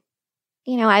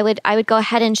 I would go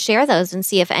ahead and share those and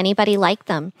see if anybody liked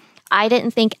them. I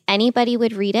didn't think anybody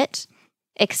would read it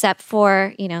except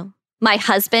for, my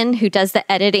husband, who does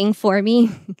the editing for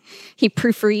me. He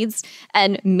proofreads,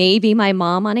 and maybe my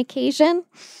mom on occasion.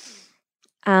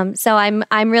 So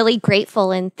I'm really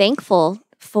grateful and thankful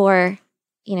for,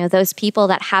 those people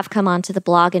that have come onto the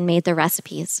blog and made the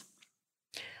recipes.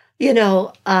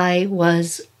 I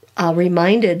was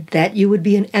reminded that you would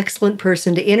be an excellent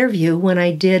person to interview when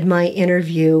I did my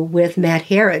interview with Matt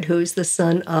Harrod, who's the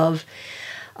son of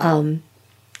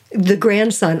the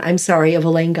grandson, of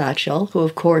Elaine Gottschall, who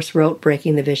of course wrote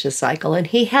Breaking the Vicious Cycle. And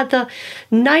he had the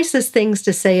nicest things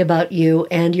to say about you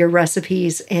and your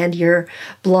recipes and your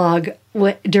blog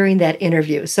during that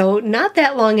interview. So not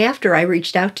that long after I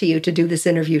reached out to you to do this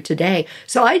interview today.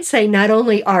 So I'd say not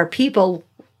only are people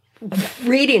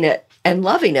reading it and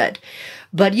loving it,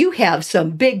 but you have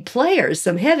some big players,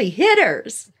 some heavy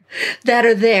hitters that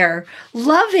are there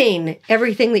loving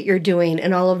everything that you're doing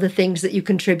and all of the things that you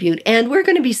contribute. And we're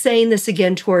going to be saying this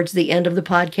again towards the end of the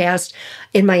podcast.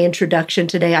 In my introduction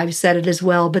today, I've said it as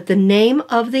well, but the name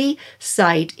of the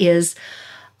site is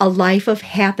A Life of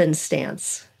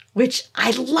Happenstance, which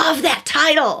I love that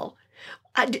title.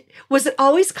 Was it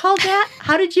always called that?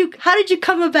 How did you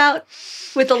come about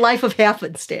with A Life of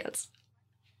Happenstance?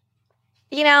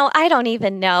 I don't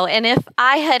even know. And if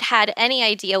I had had any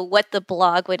idea what the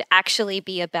blog would actually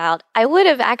be about, I would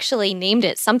have actually named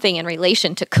it something in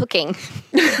relation to cooking.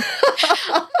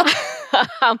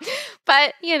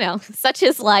 But, such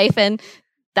is life, and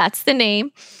that's the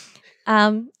name.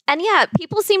 And yeah,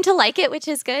 people seem to like it, which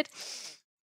is good.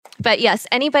 But yes,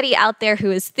 anybody out there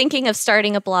who is thinking of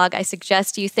starting a blog, I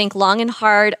suggest you think long and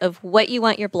hard of what you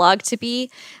want your blog to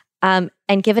be, and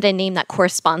give it a name that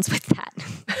corresponds with that.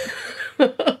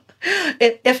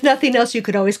 If nothing else, you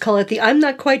could always call it the I'm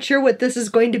not quite sure what this is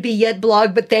going to be yet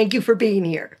blog, but thank you for being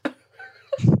here.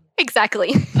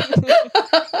 Exactly.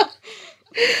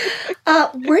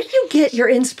 Where do you get your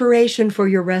inspiration for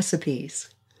your recipes?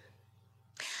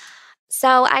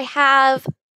 So I have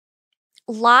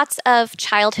lots of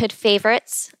childhood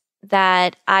favorites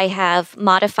that I have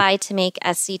modified to make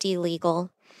SCD legal.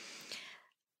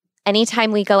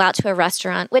 Anytime we go out to a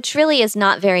restaurant, which really is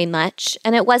not very much,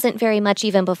 and it wasn't very much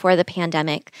even before the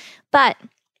pandemic, but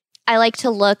I like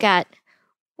to look at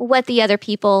what the other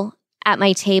people at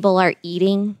my table are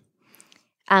eating,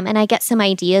 and I get some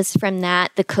ideas from that.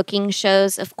 The cooking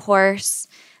shows, of course.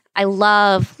 I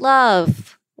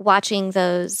love watching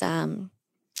those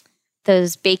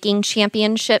baking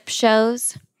championship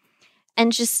shows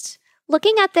and just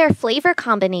looking at their flavor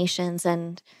combinations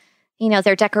and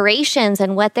their decorations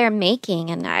and what they're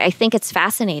making. And I think it's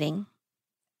fascinating.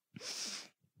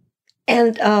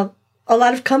 And a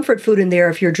lot of comfort food in there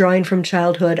if you're drawing from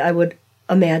childhood, I would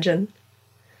imagine.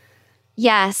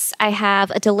 Yes, I have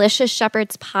a delicious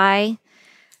shepherd's pie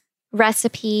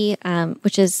recipe,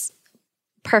 which is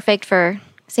perfect for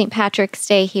St. Patrick's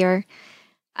Day here.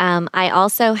 I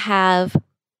also have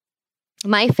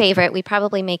my favorite. We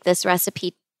probably make this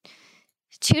recipe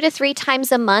 2 to 3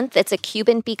 times a month. It's a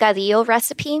Cuban picadillo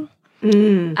recipe.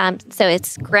 So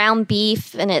it's ground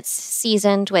beef and it's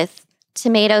seasoned with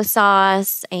tomato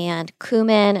sauce and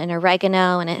cumin and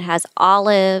oregano, and it has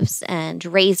olives and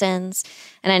raisins.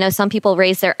 And I know some people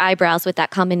raise their eyebrows with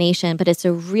that combination, but it's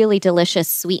a really delicious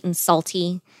sweet and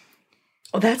salty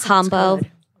combo.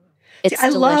 It's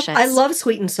delicious. I love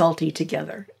sweet and salty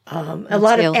together. A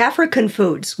lot of African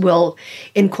foods will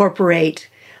incorporate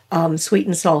sweet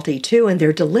and salty too, and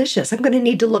they're delicious. I'm going to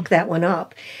need to look that one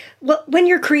up. Well, when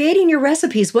you're creating your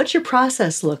recipes, what's your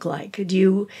process look like? Do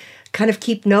you kind of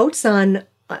keep notes on,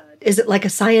 is it like a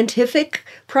scientific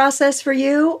process for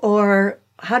you, or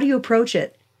how do you approach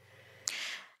it?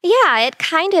 Yeah, it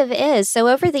kind of is. So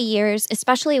over the years,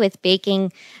 especially with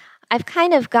baking, I've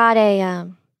kind of got I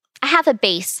have a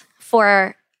base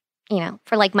for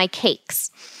like my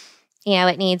cakes.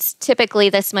 It needs typically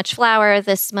this much flour,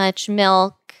 this much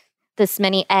milk, this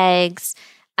many eggs.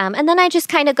 And then I just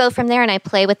kind of go from there and I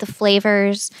play with the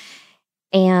flavors.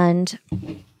 And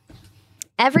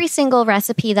every single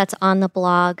recipe that's on the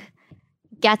blog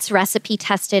gets recipe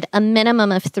tested a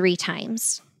minimum of 3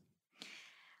 times.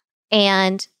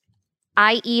 And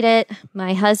I eat it.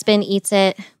 My husband eats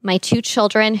it. My 2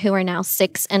 children, who are now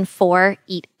 6 and 4,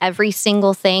 eat every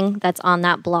single thing that's on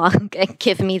that blog and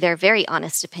give me their very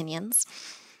honest opinions.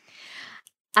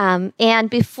 And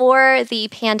before the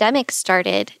pandemic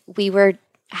started, we were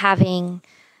having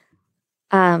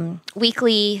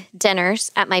weekly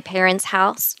dinners at my parents'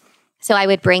 house. So I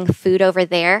would bring food over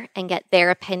there and get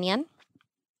their opinion.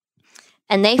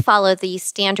 And they follow the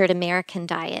standard American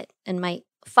diet. And my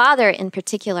father in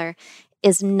particular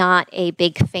is not a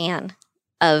big fan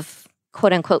of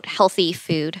quote unquote healthy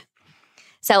food.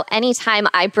 So anytime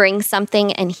I bring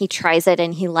something and he tries it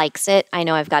and he likes it, I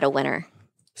know I've got a winner.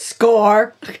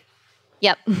 Score.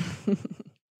 Yep.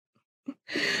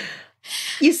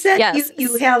 You said yes.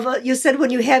 you said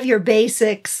when you have your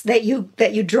basics that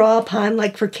you draw upon,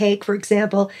 like for cake, for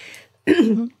example.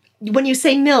 When you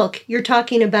say milk, you're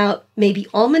talking about maybe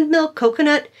almond milk,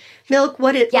 coconut milk.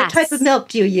 What type of milk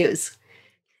do you use?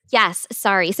 Yes,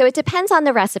 sorry. So it depends on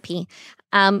the recipe.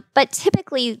 But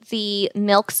typically the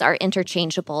milks are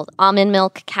interchangeable. Almond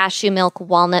milk, cashew milk,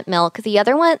 walnut milk.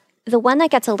 The one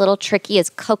that gets a little tricky is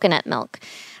coconut milk.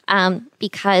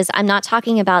 Because I'm not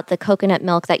talking about the coconut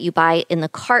milk that you buy in the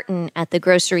carton at the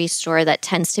grocery store that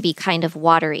tends to be kind of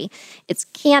watery. It's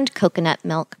canned coconut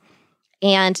milk.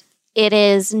 And it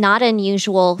is not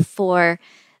unusual for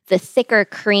the thicker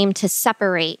cream to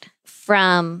separate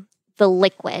from the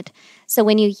liquid. So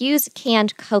when you use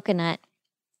canned coconut,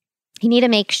 you need to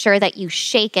make sure that you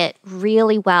shake it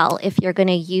really well if you're going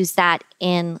to use that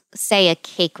in, say, a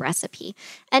cake recipe.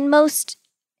 And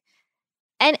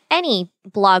any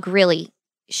blog really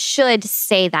should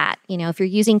say that. If you're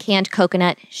using canned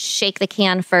coconut, shake the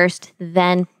can first,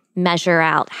 then measure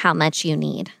out how much you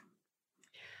need.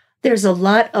 There's a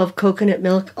lot of coconut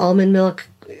milk, almond milk,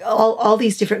 all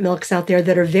these different milks out there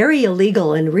that are very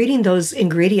illegal, and reading those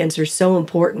ingredients are so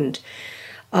important.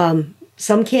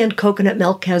 Some canned coconut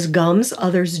milk has gums,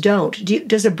 others don't.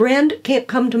 Does a brand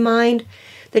come to mind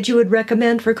that you would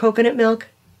recommend for coconut milk?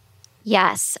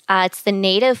 Yes, it's the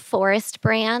Native Forest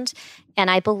brand, and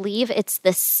I believe it's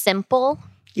the Simple.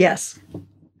 Yes.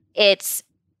 It's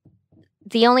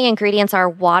the only ingredients are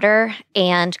water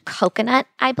and coconut,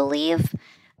 I believe.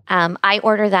 I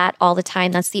order that all the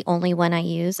time. That's the only one I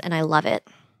use, and I love it.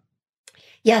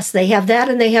 Yes, they have that,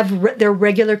 and they have their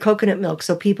regular coconut milk,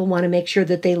 so people want to make sure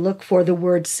that they look for the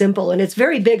word simple, and it's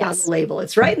very big on the label.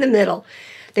 It's right in the middle.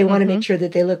 They want to make sure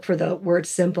that they look for the word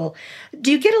simple.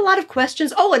 Do you get a lot of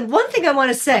questions? Oh, and one thing I want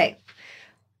to say,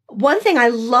 one thing I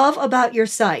love about your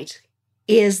site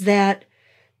is that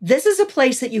this is a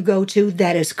place that you go to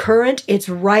that is current. It's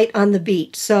right on the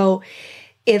beat. So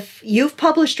if you've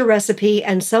published a recipe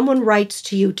and someone writes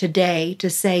to you today to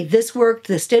say, this worked,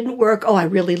 this didn't work, oh, I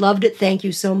really loved it, thank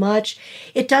you so much,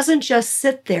 it doesn't just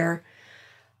sit there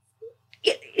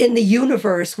in the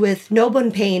universe with no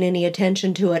one paying any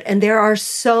attention to it. And there are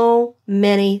so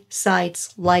many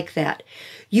sites like that.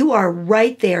 You are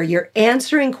right there. You're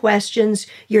answering questions.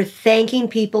 You're thanking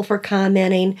people for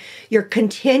commenting. You're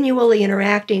continually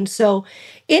interacting. So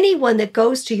anyone that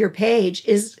goes to your page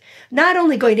is not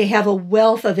only going to have a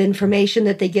wealth of information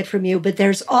that they get from you, but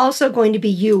there's also going to be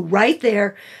you right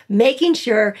there making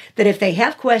sure that if they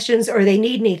have questions or they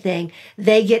need anything,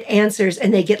 they get answers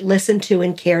and they get listened to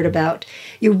and cared about.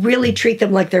 You really treat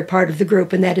them like they're part of the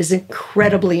group, and that is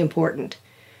incredibly important.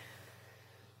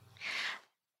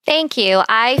 Thank you.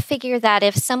 I figure that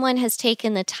if someone has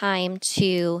taken the time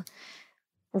to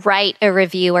write a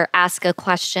review or ask a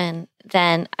question,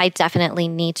 then I definitely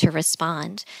need to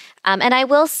respond. And I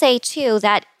will say, too,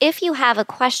 that if you have a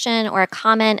question or a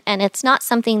comment and it's not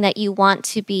something that you want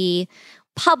to be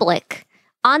public,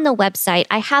 on the website,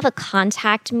 I have a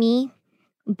contact me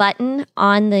button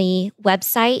on the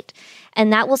website,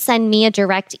 and that will send me a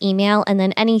direct email, and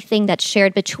then anything that's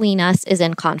shared between us is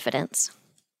in confidence.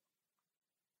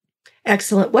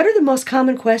 Excellent. What are the most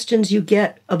common questions you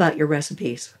get about your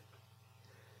recipes?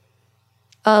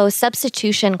 Oh,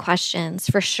 substitution questions,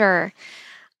 for sure.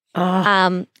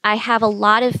 I have a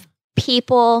lot of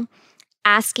people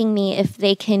asking me if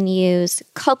they can use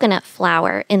coconut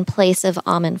flour in place of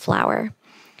almond flour.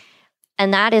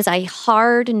 And that is a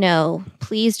hard no.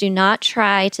 Please do not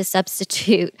try to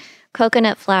substitute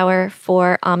coconut flour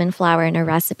for almond flour in a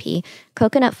recipe.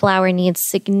 Coconut flour needs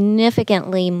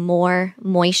significantly more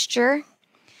moisture.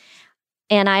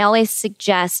 And I always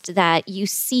suggest that you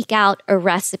seek out a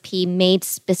recipe made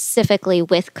specifically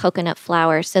with coconut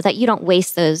flour so that you don't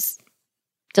waste those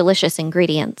delicious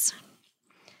ingredients.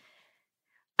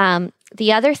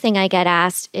 The other thing I get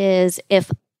asked is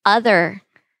if other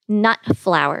nut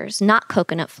flours, not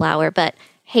coconut flour, but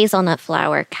hazelnut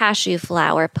flour, cashew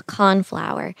flour, pecan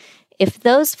flour, if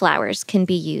those flours can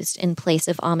be used in place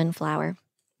of almond flour.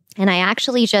 And I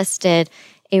actually just did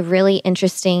a really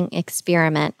interesting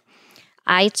experiment.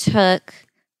 I took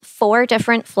 4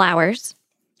 different flours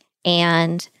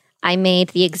and I made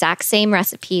the exact same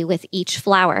recipe with each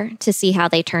flour to see how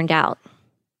they turned out.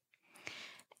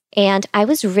 And I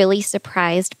was really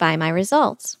surprised by my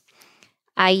results.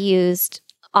 I used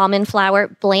almond flour,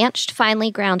 blanched finely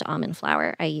ground almond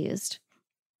flour I used,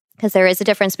 because there is a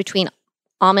difference between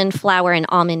almond flour and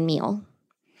almond meal.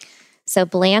 So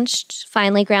blanched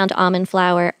finely ground almond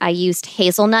flour, I used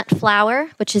hazelnut flour,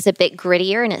 which is a bit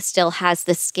grittier and it still has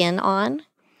the skin on.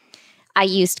 I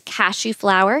used cashew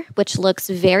flour, which looks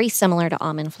very similar to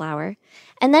almond flour.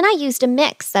 And then I used a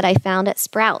mix that I found at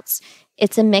Sprouts.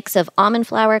 It's a mix of almond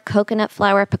flour, coconut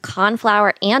flour, pecan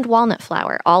flour, and walnut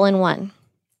flour, all in one.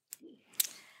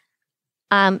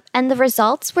 And the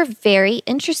results were very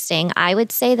interesting. I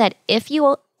would say that if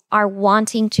you are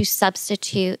wanting to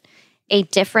substitute a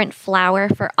different flour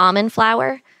for almond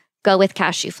flour, go with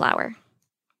cashew flour.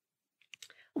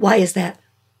 Why is that?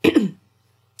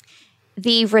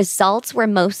 The results were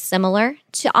most similar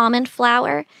to almond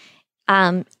flour.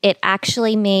 It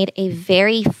actually made a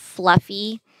very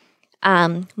fluffy,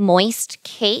 moist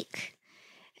cake,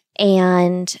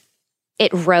 and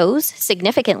it rose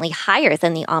significantly higher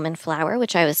than the almond flour,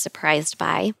 which I was surprised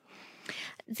by.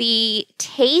 The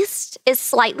taste is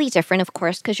slightly different, of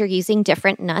course, because you're using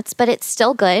different nuts, but it's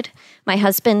still good. My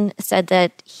husband said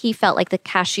that he felt like the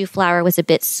cashew flour was a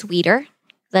bit sweeter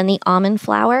than the almond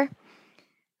flour.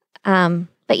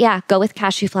 But yeah, go with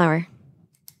cashew flour.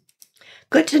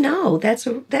 Good to know.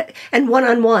 And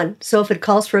one-on-one. So if it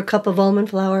calls for a cup of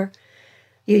almond flour,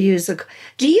 you use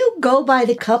do you go by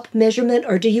the cup measurement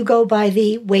or do you go by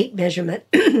the weight measurement?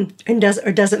 And does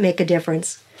it make a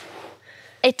difference?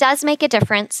 It does make a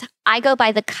difference. I go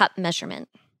by the cup measurement.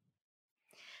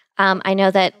 I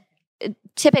know that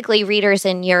typically readers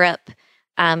in Europe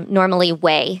normally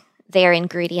weigh their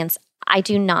ingredients. I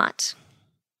do not.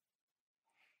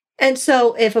 And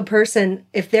so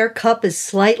if their cup is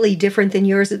slightly different than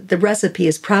yours, the recipe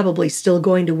is probably still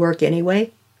going to work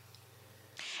anyway?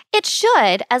 It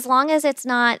should, as long as it's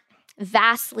not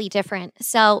vastly different.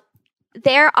 So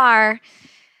I'm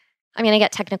going to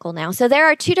get technical now. So there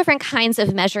are two different kinds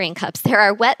of measuring cups. There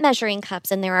are wet measuring cups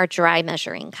and there are dry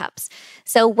measuring cups.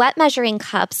 So wet measuring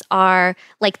cups are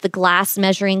like the glass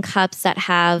measuring cups that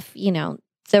have,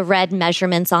 the red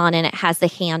measurements on and it has the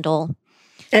handle.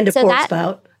 And a pour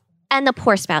spout. And the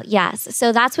pour spout, yes.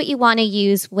 So that's what you want to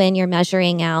use when you're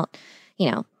measuring out,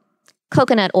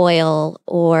 coconut oil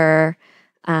or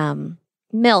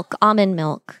milk, almond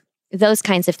milk, those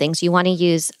kinds of things. You want to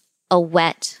use a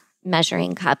wet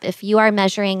measuring cup. If you are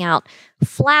measuring out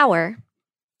flour,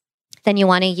 then you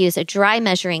want to use a dry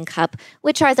measuring cup,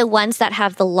 which are the ones that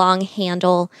have the long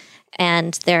handle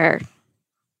and they're,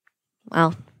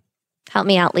 well, help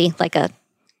me out, Lee,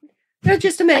 they're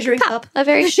just a measuring cup. A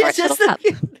very short little cup.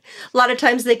 A lot of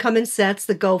times they come in sets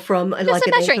that go from just like a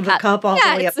an eighth of a cup all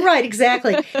the way up. Right,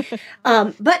 exactly.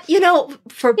 But,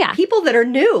 for people that are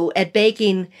new at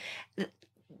baking,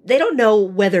 they don't know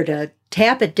whether to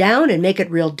tap it down and make it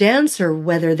real dense or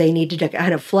whether they need to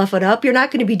kind of fluff it up. You're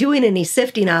not going to be doing any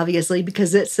sifting, obviously,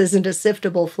 because this isn't a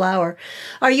siftable flour.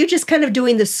 Are you just kind of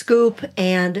doing the scoop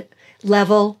and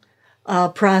level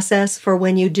process for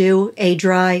when you do a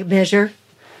dry measure?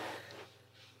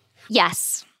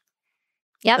 Yes.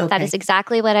 Yep, Okay. That is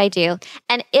exactly what I do.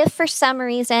 And if for some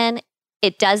reason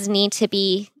it does need to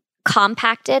be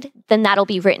compacted, then that'll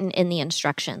be written in the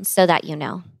instructions so that you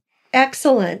know.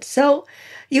 Excellent. So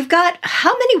you've got,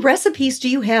 how many recipes do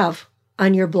you have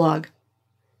on your blog?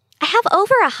 I have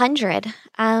over 100.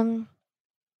 I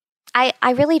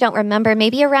really don't remember.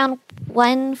 Maybe around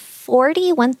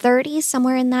 140, 130,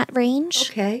 somewhere in that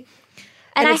range. Okay.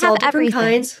 And I it's have all different everything.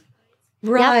 kinds?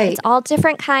 Right. Yep, it's all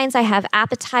different kinds. I have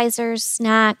appetizers,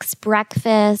 snacks,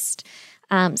 breakfast,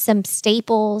 some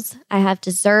staples. I have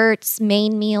desserts,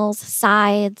 main meals,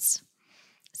 sides.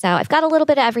 So I've got a little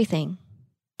bit of everything.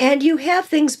 And you have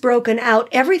things broken out.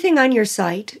 Everything on your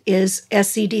site is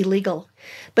SCD legal.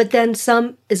 But then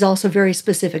some is also very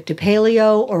specific to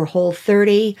paleo or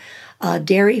Whole30,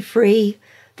 dairy-free,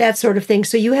 that sort of thing.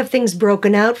 So you have things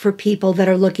broken out for people that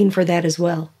are looking for that as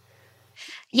well.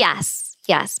 Yes.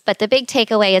 But the big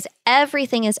takeaway is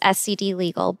everything is SCD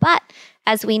legal. But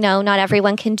as we know, not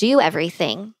everyone can do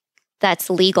everything that's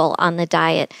legal on the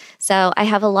diet. So I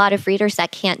have a lot of readers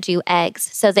that can't do eggs.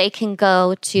 So they can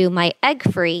go to my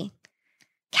egg-free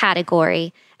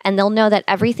category and they'll know that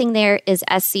everything there is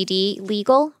SCD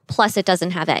legal, plus it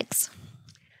doesn't have eggs.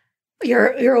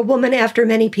 You're a woman after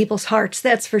many people's hearts,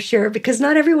 that's for sure, because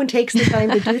not everyone takes the time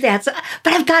to do that. So,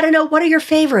 but I've got to know, what are your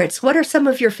favorites? What are some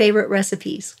of your favorite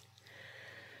recipes?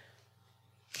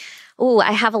 Oh,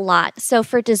 I have a lot. So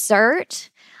for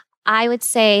dessert, I would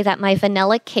say that my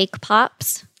vanilla cake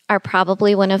pops are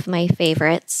probably one of my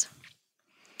favorites.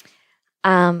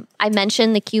 I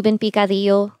mentioned the Cuban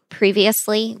picadillo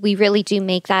previously. We really do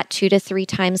make that 2 to 3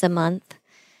 times a month.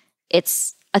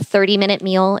 It's a 30-minute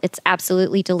meal. It's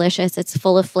absolutely delicious. It's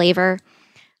full of flavor.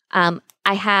 I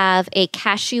have a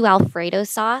cashew Alfredo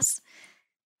sauce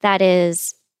that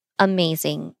is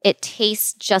amazing. It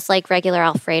tastes just like regular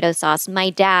Alfredo sauce.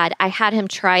 My dad, I had him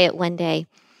try it one day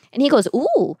and he goes,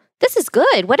 "Ooh, this is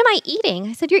good. What am I eating?"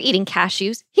 I said, "You're eating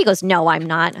cashews." He goes, "No, I'm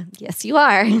not." "Yes, you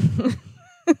are." I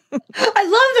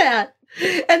love that.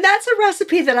 And that's a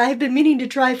recipe that I've been meaning to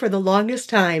try for the longest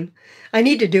time. I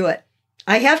need to do it.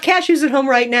 I have cashews at home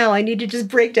right now. I need to just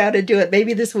break down and do it,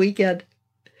 maybe this weekend.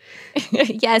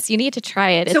 Yes, you need to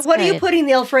try it. So what are you putting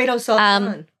the Alfredo sauce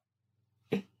on?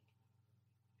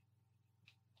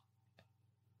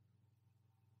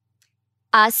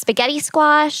 Spaghetti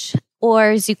squash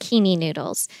or zucchini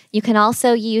noodles. You can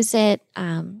also use it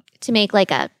to make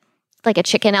like a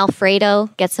chicken Alfredo.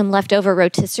 Get some leftover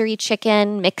rotisserie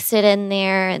chicken, mix it in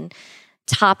there, and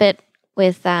top it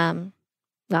with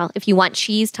if you want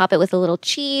cheese, top it with a little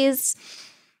cheese.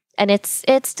 And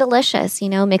it's delicious.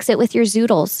 Mix it with your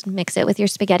zoodles, mix it with your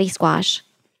spaghetti squash.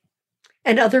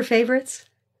 And other favorites?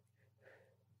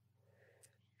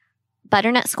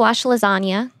 Butternut squash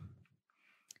lasagna.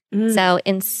 So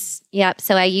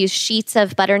I use sheets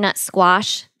of butternut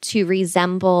squash to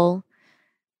resemble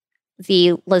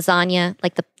the lasagna,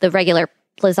 like the regular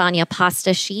lasagna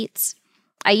pasta sheets.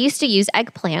 I used to use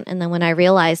eggplant, and then when I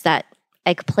realized that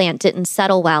eggplant didn't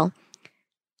settle well,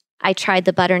 I tried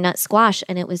the butternut squash,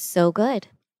 and it was so good.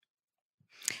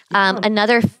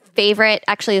 Another favorite,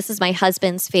 actually, this is my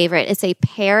husband's favorite. It's a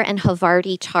pear and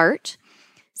Havarti tart.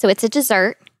 So it's a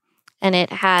dessert, and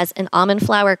it has an almond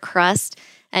flour crust,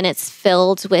 and it's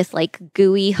filled with like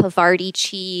gooey Havarti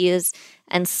cheese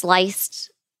and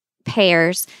sliced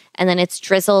pears, and then it's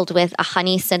drizzled with a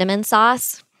honey cinnamon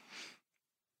sauce.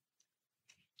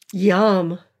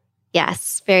 Yum.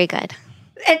 Yes, very good.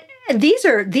 And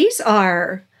these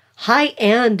are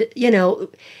high-end,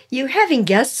 you're having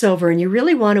guests over and you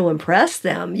really want to impress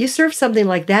them. You serve something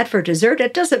like that for dessert.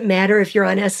 It doesn't matter if you're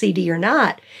on SCD or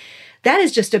not. That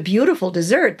is just a beautiful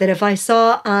dessert that if I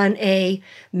saw on a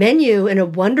menu in a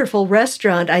wonderful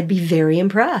restaurant, I'd be very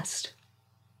impressed.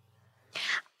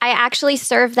 I actually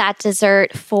served that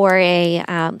dessert for a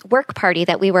work party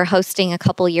that we were hosting a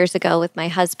couple years ago with my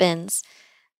husband's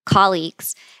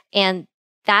colleagues. And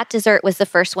that dessert was the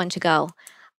first one to go.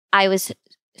 I was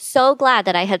so glad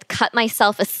that I had cut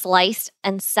myself a slice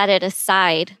and set it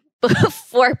aside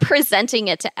before presenting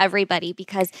it to everybody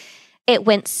because it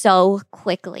went so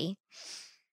quickly.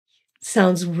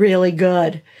 Sounds really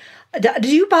good.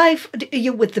 Do you buy,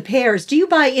 with the pears, do you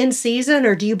buy in season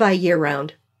or do you buy year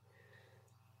round?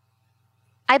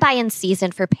 I buy in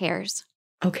season for pears.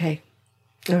 Okay.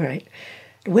 All right.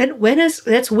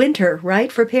 That's winter,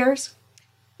 right, for pears?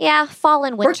 Yeah, fall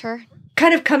and winter. We're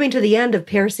kind of coming to the end of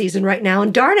pear season right now,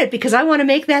 and darn it, because I want to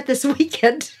make that this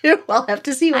weekend too. I'll have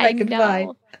to see what I can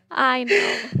find. I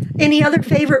know. Any other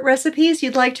favorite recipes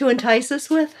you'd like to entice us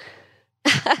with?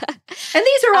 And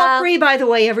these are all free, by the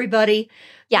way, everybody.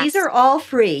 Yes. These are all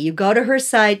free. You go to her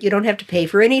site. You don't have to pay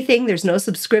for anything. There's no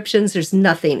subscriptions. There's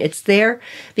nothing. It's there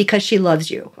because she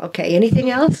loves you. Okay. Anything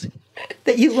else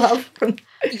that you love?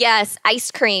 Yes.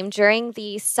 Ice cream. During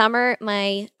the summer,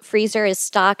 my freezer is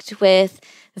stocked with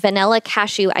vanilla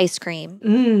cashew ice cream.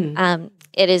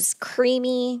 It is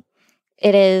creamy.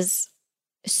 It is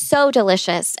so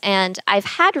delicious. And I've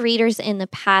had readers in the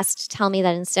past tell me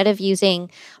that instead of using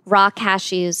raw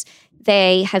cashews,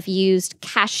 they have used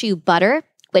cashew butter,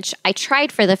 which I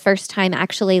tried for the first time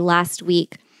actually last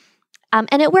week.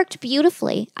 And it worked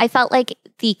beautifully. I felt like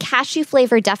the cashew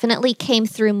flavor definitely came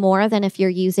through more than if you're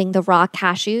using the raw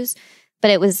cashews,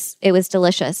 but it was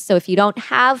delicious. So if you don't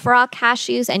have raw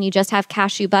cashews and you just have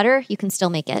cashew butter, you can still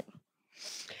make it.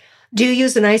 Do you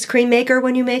use an ice cream maker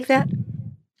when you make that?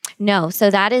 No. So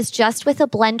that is just with a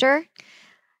blender,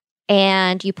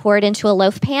 and you pour it into a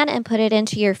loaf pan and put it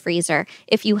into your freezer.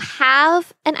 If you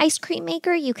have an ice cream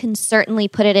maker, you can certainly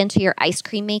put it into your ice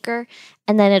cream maker,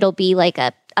 and then it'll be like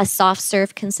a soft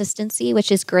serve consistency,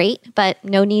 which is great, but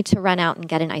no need to run out and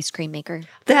get an ice cream maker.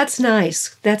 That's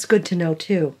nice. That's good to know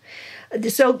too.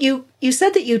 So you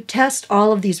said that you test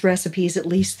all of these recipes at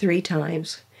least 3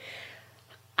 times.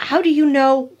 How do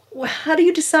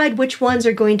you decide which ones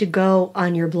are going to go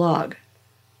on your blog?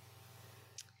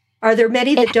 Are there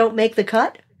many that don't make the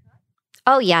cut?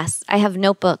 Oh, yes. I have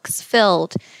notebooks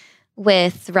filled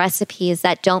with recipes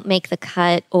that don't make the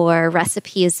cut or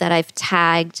recipes that I've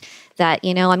tagged that,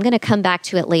 I'm going to come back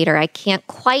to it later. I can't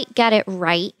quite get it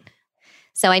right,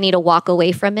 so I need to walk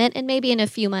away from it, and maybe in a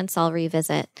few months I'll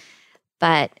revisit.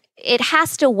 But it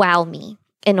has to wow me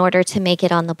in order to make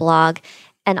it on the blog.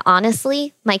 And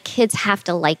honestly, my kids have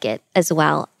to like it as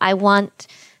well. I want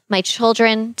my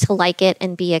children to like it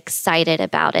and be excited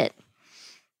about it.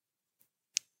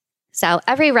 So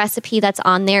every recipe that's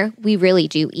on there, we really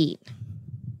do eat.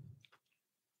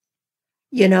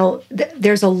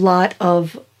 There's a lot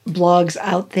of blogs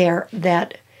out there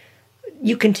that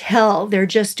you can tell they're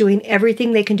just doing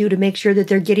everything they can do to make sure that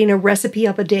they're getting a recipe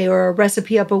up a day or a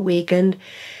recipe up a week. And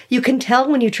you can tell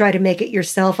when you try to make it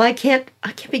yourself. I can't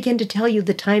begin to tell you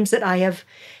the times that I have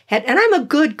had, and I'm a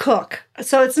good cook,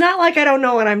 so it's not like I don't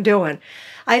know what I'm doing.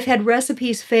 I've had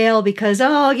recipes fail because,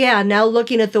 now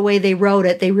looking at the way they wrote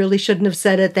it, they really shouldn't have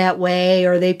said it that way,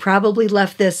 or they probably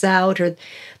left this out, or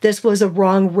this was a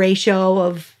wrong ratio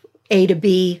of A to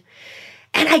B.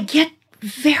 And I get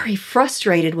very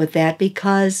frustrated with that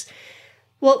because,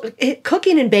 well,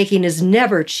 cooking and baking is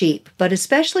never cheap, but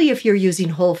especially if you're using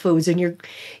whole foods and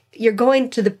you're going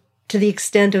to the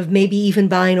extent of maybe even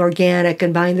buying organic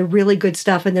and buying the really good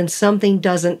stuff, and then something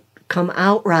doesn't come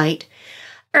out right.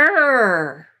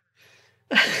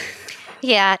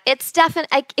 Yeah,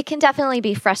 it can definitely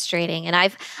be frustrating, and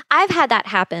I've had that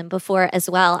happen before as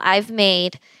well. I've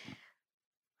made,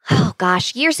 oh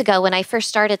gosh, years ago when I first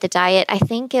started the diet, I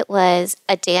think it was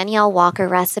a Danielle Walker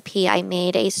recipe. I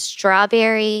made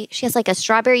she has like a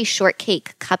strawberry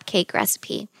shortcake cupcake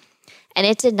recipe, and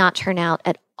it did not turn out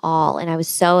at all, and I was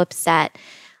so upset.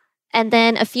 And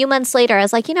then a few months later, I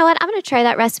was like, you know what? I'm going to try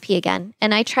that recipe again.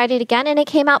 And I tried it again, and it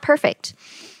came out perfect.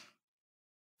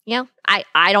 You know,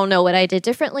 I don't know what I did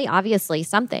differently, obviously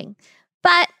something.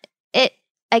 But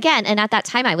again, and at that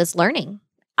time I was learning.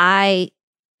 I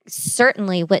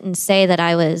certainly wouldn't say that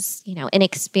I was, an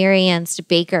experienced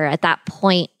baker at that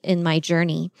point in my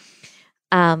journey.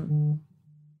 And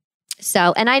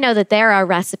I know that there are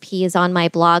recipes on my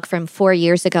blog from 4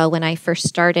 years ago when I first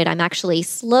started. I'm actually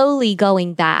slowly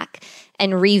going back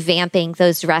and revamping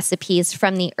those recipes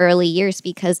from the early years,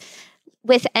 because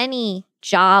with any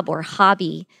job or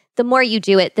hobby, the more you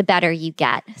do it, the better you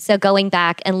get. So going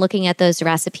back and looking at those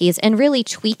recipes and really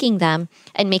tweaking them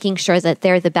and making sure that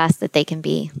they're the best that they can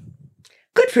be.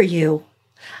 Good for you.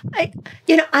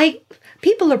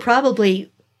 People are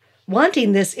probably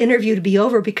wanting this interview to be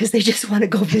over because they just want to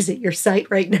go visit your site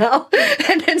right now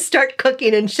and then start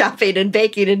cooking and shopping and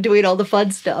baking and doing all the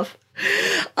fun stuff.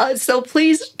 So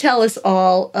please tell us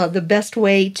all the best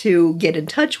way to get in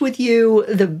touch with you,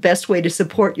 the best way to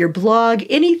support your blog,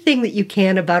 anything that you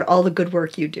can about all the good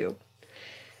work you do.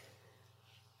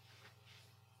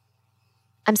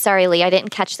 I'm sorry, Lee, I didn't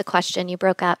catch the question. You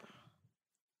broke up.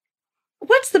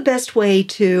 What's the best way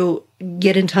to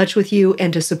get in touch with you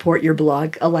and to support your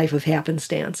blog, A Life of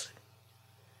Happenstance?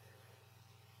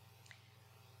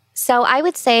 So I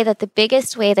would say that the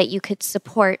biggest way that you could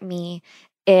support me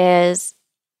is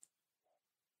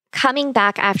coming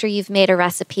back after you've made a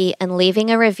recipe and leaving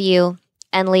a review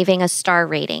and leaving a star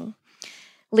rating.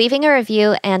 Leaving a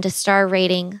review and a star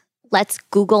rating lets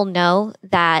Google know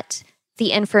that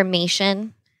the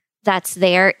information that's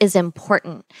there is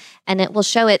important, and it will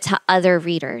show it to other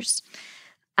readers.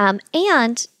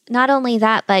 And not only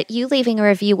that, but you leaving a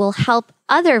review will help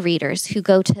other readers who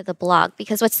go to the blog,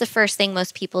 because what's the first thing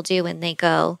most people do when they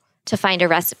go to find a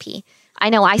recipe? I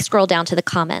know I scroll down to the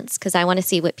comments because I want to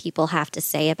see what people have to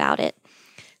say about it.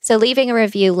 So leaving a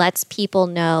review lets people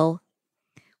know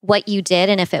what you did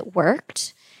and if it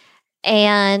worked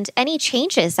and any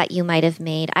changes that you might have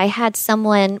made. I had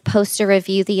someone post a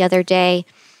review the other day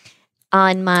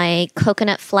on my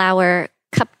coconut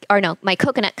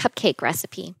cupcake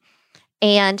recipe.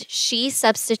 And she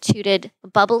substituted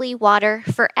bubbly water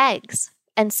for eggs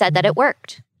and said that it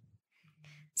worked.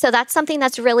 So that's something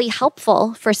that's really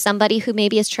helpful for somebody who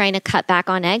maybe is trying to cut back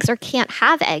on eggs or can't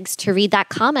have eggs, to read that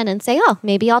comment and say, oh,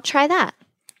 maybe I'll try that.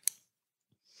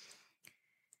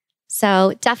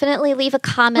 So definitely leave a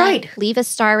comment, right. Leave a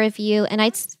star review. And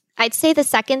I'd say the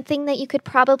second thing that you could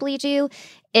probably do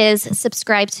is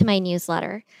subscribe to my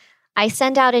newsletter. I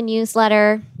send out a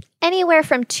newsletter anywhere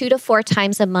from 2 to 4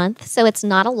 times a month, so it's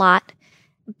not a lot,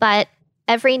 but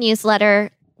every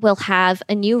newsletter will have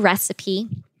a new recipe.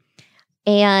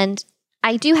 And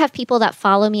I do have people that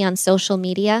follow me on social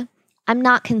media. I'm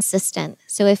not consistent.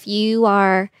 So if you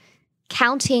are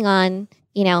counting on,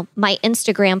 my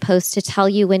Instagram post to tell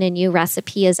you when a new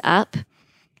recipe is up,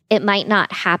 it might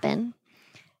not happen.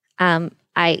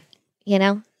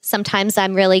 Sometimes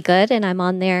I'm really good and I'm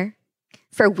on there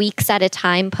for weeks at a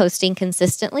time posting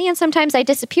consistently. And sometimes I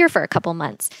disappear for a couple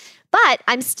months, but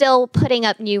I'm still putting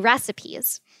up new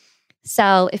recipes.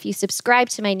 So if you subscribe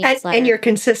to my newsletter. And you're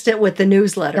consistent with the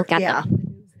newsletter. You'll get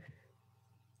them.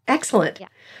 Excellent. Yeah.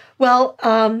 Well,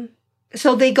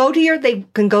 so they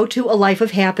can go to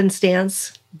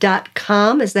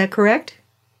alifeofhappenstance.com. Is that correct?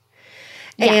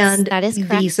 Yes, and that is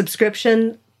correct. The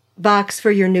subscription box for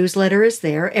your newsletter is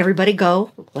there. Everybody go.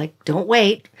 Don't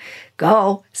wait.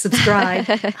 Go. Subscribe.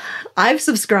 I've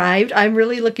subscribed. I'm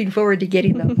really looking forward to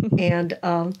getting them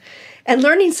and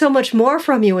learning so much more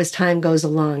from you as time goes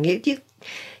along. You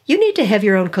need to have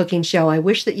your own cooking show. I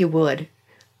wish that you would.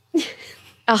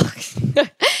 Oh,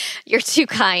 you're too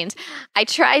kind. I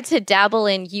tried to dabble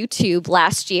in YouTube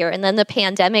last year, and then the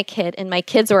pandemic hit, and my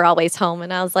kids were always home,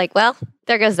 and I was like, well,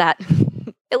 there goes that.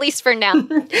 At least for now.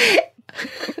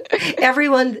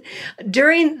 Everyone,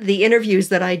 during the interviews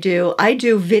that I do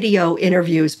video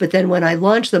interviews, but then when I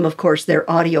launch them, of course, they're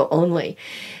audio only.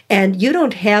 And you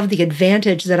don't have the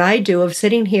advantage that I do of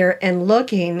sitting here and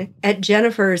looking at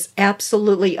Jennifer's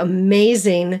absolutely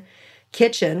amazing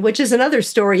kitchen, which is another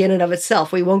story in and of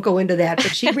itself. We won't go into that,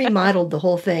 but she remodeled the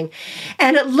whole thing.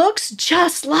 And it looks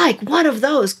just like one of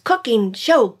those cooking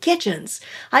show kitchens.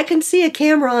 I can see a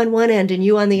camera on one end and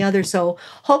you on the other, so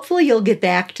hopefully you'll get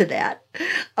back to that.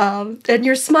 And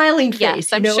your smiling face,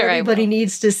 yes, I'm sure everybody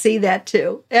needs to see that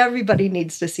too. Everybody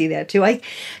needs to see that too. I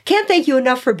can't thank you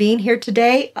enough for being here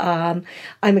today. I'm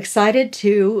excited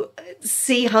to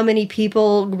see how many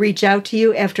people reach out to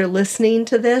you after listening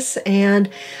to this, and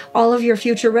all of your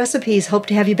future recipes. Hope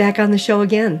to have you back on the show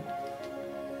again.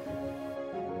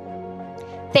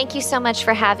 Thank you so much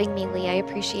for having me, Lee. I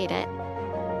appreciate it.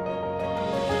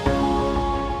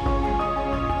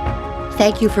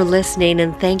 Thank you for listening,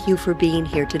 and thank you for being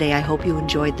here today. I hope you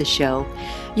enjoyed the show.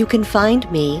 You can find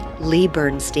me, Lee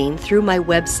Bernstein, through my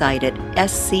website at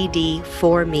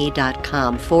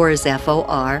scd4me.com. 4 is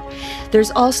FOR. There's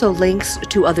also links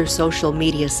to other social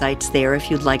media sites there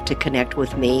if you'd like to connect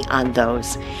with me on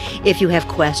those. If you have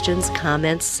questions,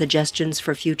 comments, suggestions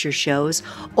for future shows,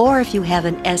 or if you have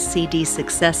an SCD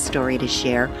success story to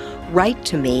share, write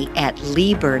to me at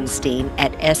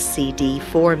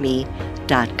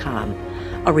leebernstein@scd4me.com.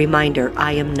 A reminder,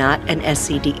 I am not an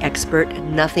SCD expert.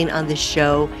 Nothing on this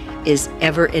show is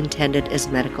ever intended as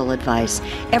medical advice.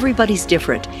 Everybody's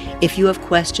different. If you have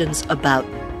questions about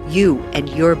you and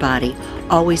your body,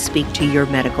 always speak to your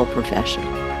medical professional.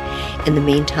 In the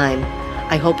meantime,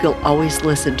 I hope you'll always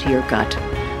listen to your gut.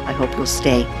 I hope you'll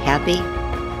stay happy,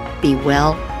 be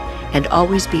well, and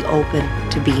always be open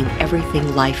to being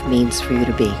everything life means for you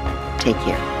to be. Take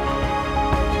care.